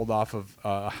I pulled off of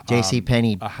J.C.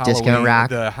 Penney a Halloween, discount rack.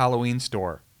 the Halloween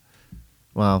store.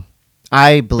 Well,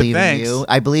 I believe in thanks. you.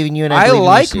 I believe in you, and I I believe in your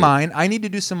like suit. mine. I need to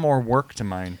do some more work to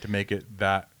mine to make it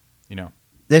that,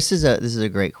 This is a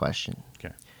great question.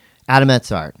 Okay. Adam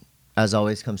Etsart, as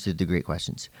always, comes through the great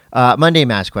questions. Monday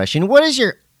Mass question: what is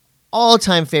your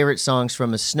all-time favorite songs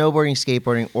from a snowboarding,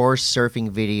 skateboarding, or surfing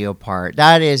video part?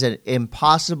 That is an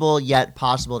impossible yet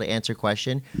possible to answer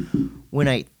question.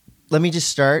 Let me just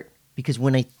start, because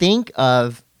when I think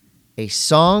of a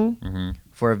song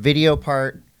for a video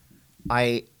part,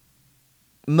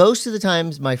 most of the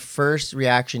times my first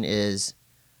reaction is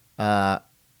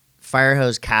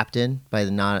Firehose Captain by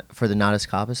for the Natas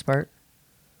Kappas part.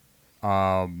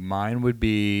 Mine would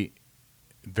be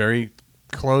very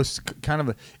close, kind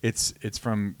of. It's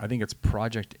from, I think it's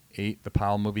Project 8, the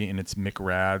Powell movie, and it's Mick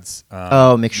Rad's.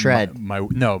 McShred. My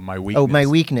weakness. Oh, My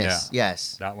Weakness. Yeah.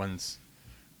 Yes. That one's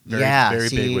very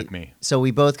big with me. So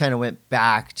we both kind of went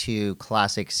back to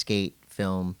classic skate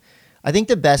film. I think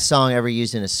the best song ever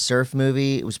used in a surf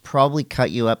movie was probably "Cut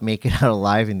You Up, Make It Out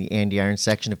Alive" in the Andy Irons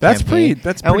section of Campaign.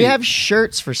 And we have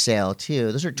shirts for sale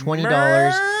too. Those are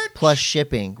 $20 plus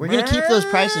shipping. We're gonna keep those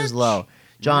prices low.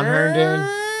 John Herndon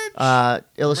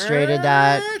illustrated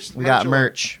that. We got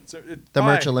merch. The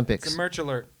Merch Olympics. It's a merch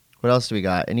alert. What else do we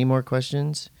got? Any more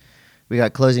questions? We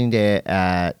got closing day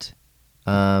at.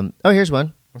 Here's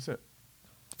one. What's it?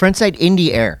 Frontside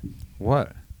Indie Air.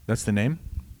 What? That's the name?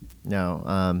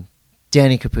 No.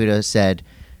 Danny Caputo said,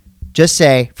 just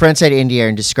say frontside Indie Air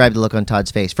and describe the look on Todd's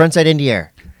face. Frontside Indie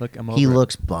Air. Look, I'm over He it.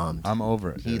 looks bummed. I'm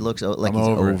over it. He dude. looks like I'm he's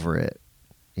over over it.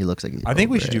 He looks like he's I think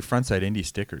we over should it. do frontside indie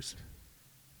stickers,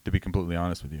 to be completely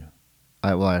honest with you.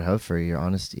 I'd hope for your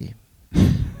honesty.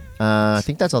 I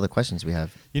think that's all the questions we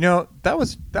have. That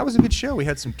was a good show. We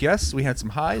had some guests. We had some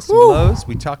highs, some lows.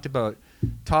 We talked about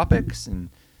topics and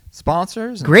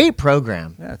sponsors. And Great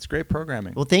program. Yeah, it's great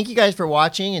programming. Well, thank you guys for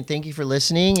watching, and thank you for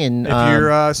listening. And If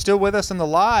you're still with us on the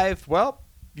live, well,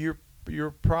 you're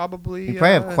probably You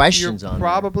probably have questions you're on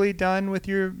probably done with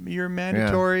your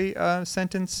mandatory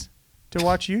sentence to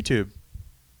watch YouTube.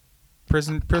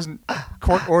 Prison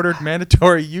court ordered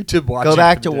mandatory YouTube watching. go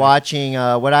back for to the day. watching.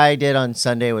 What I did on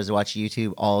Sunday was watch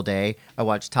YouTube all day. I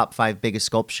watched top 5 biggest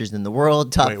sculptures in the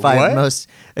world, top Wait, 5 what? most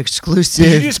exclusive.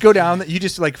 Did you just go down? You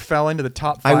just like fell into the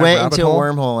top 5 I went rabbit into hole? a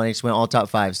wormhole and I just went all top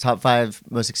 5s. Top 5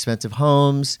 most expensive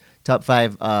homes, top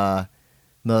 5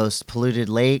 most polluted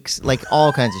lakes, like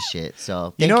all kinds of shit.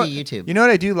 So thank you, YouTube. You know what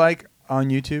I do like on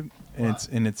YouTube,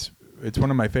 and it's one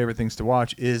of my favorite things to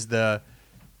watch is the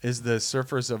is the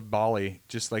Surfers of Bali,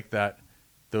 just like that.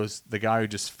 The guy who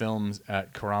just films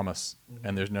at Karamas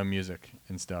and there's no music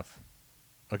and stuff.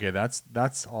 Okay,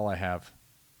 that's all I have.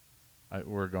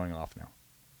 We're going off now.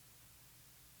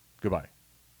 Goodbye.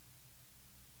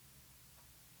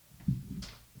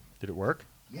 Did it work?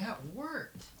 Yeah, it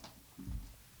worked.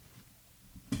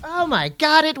 Oh my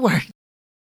God, it worked.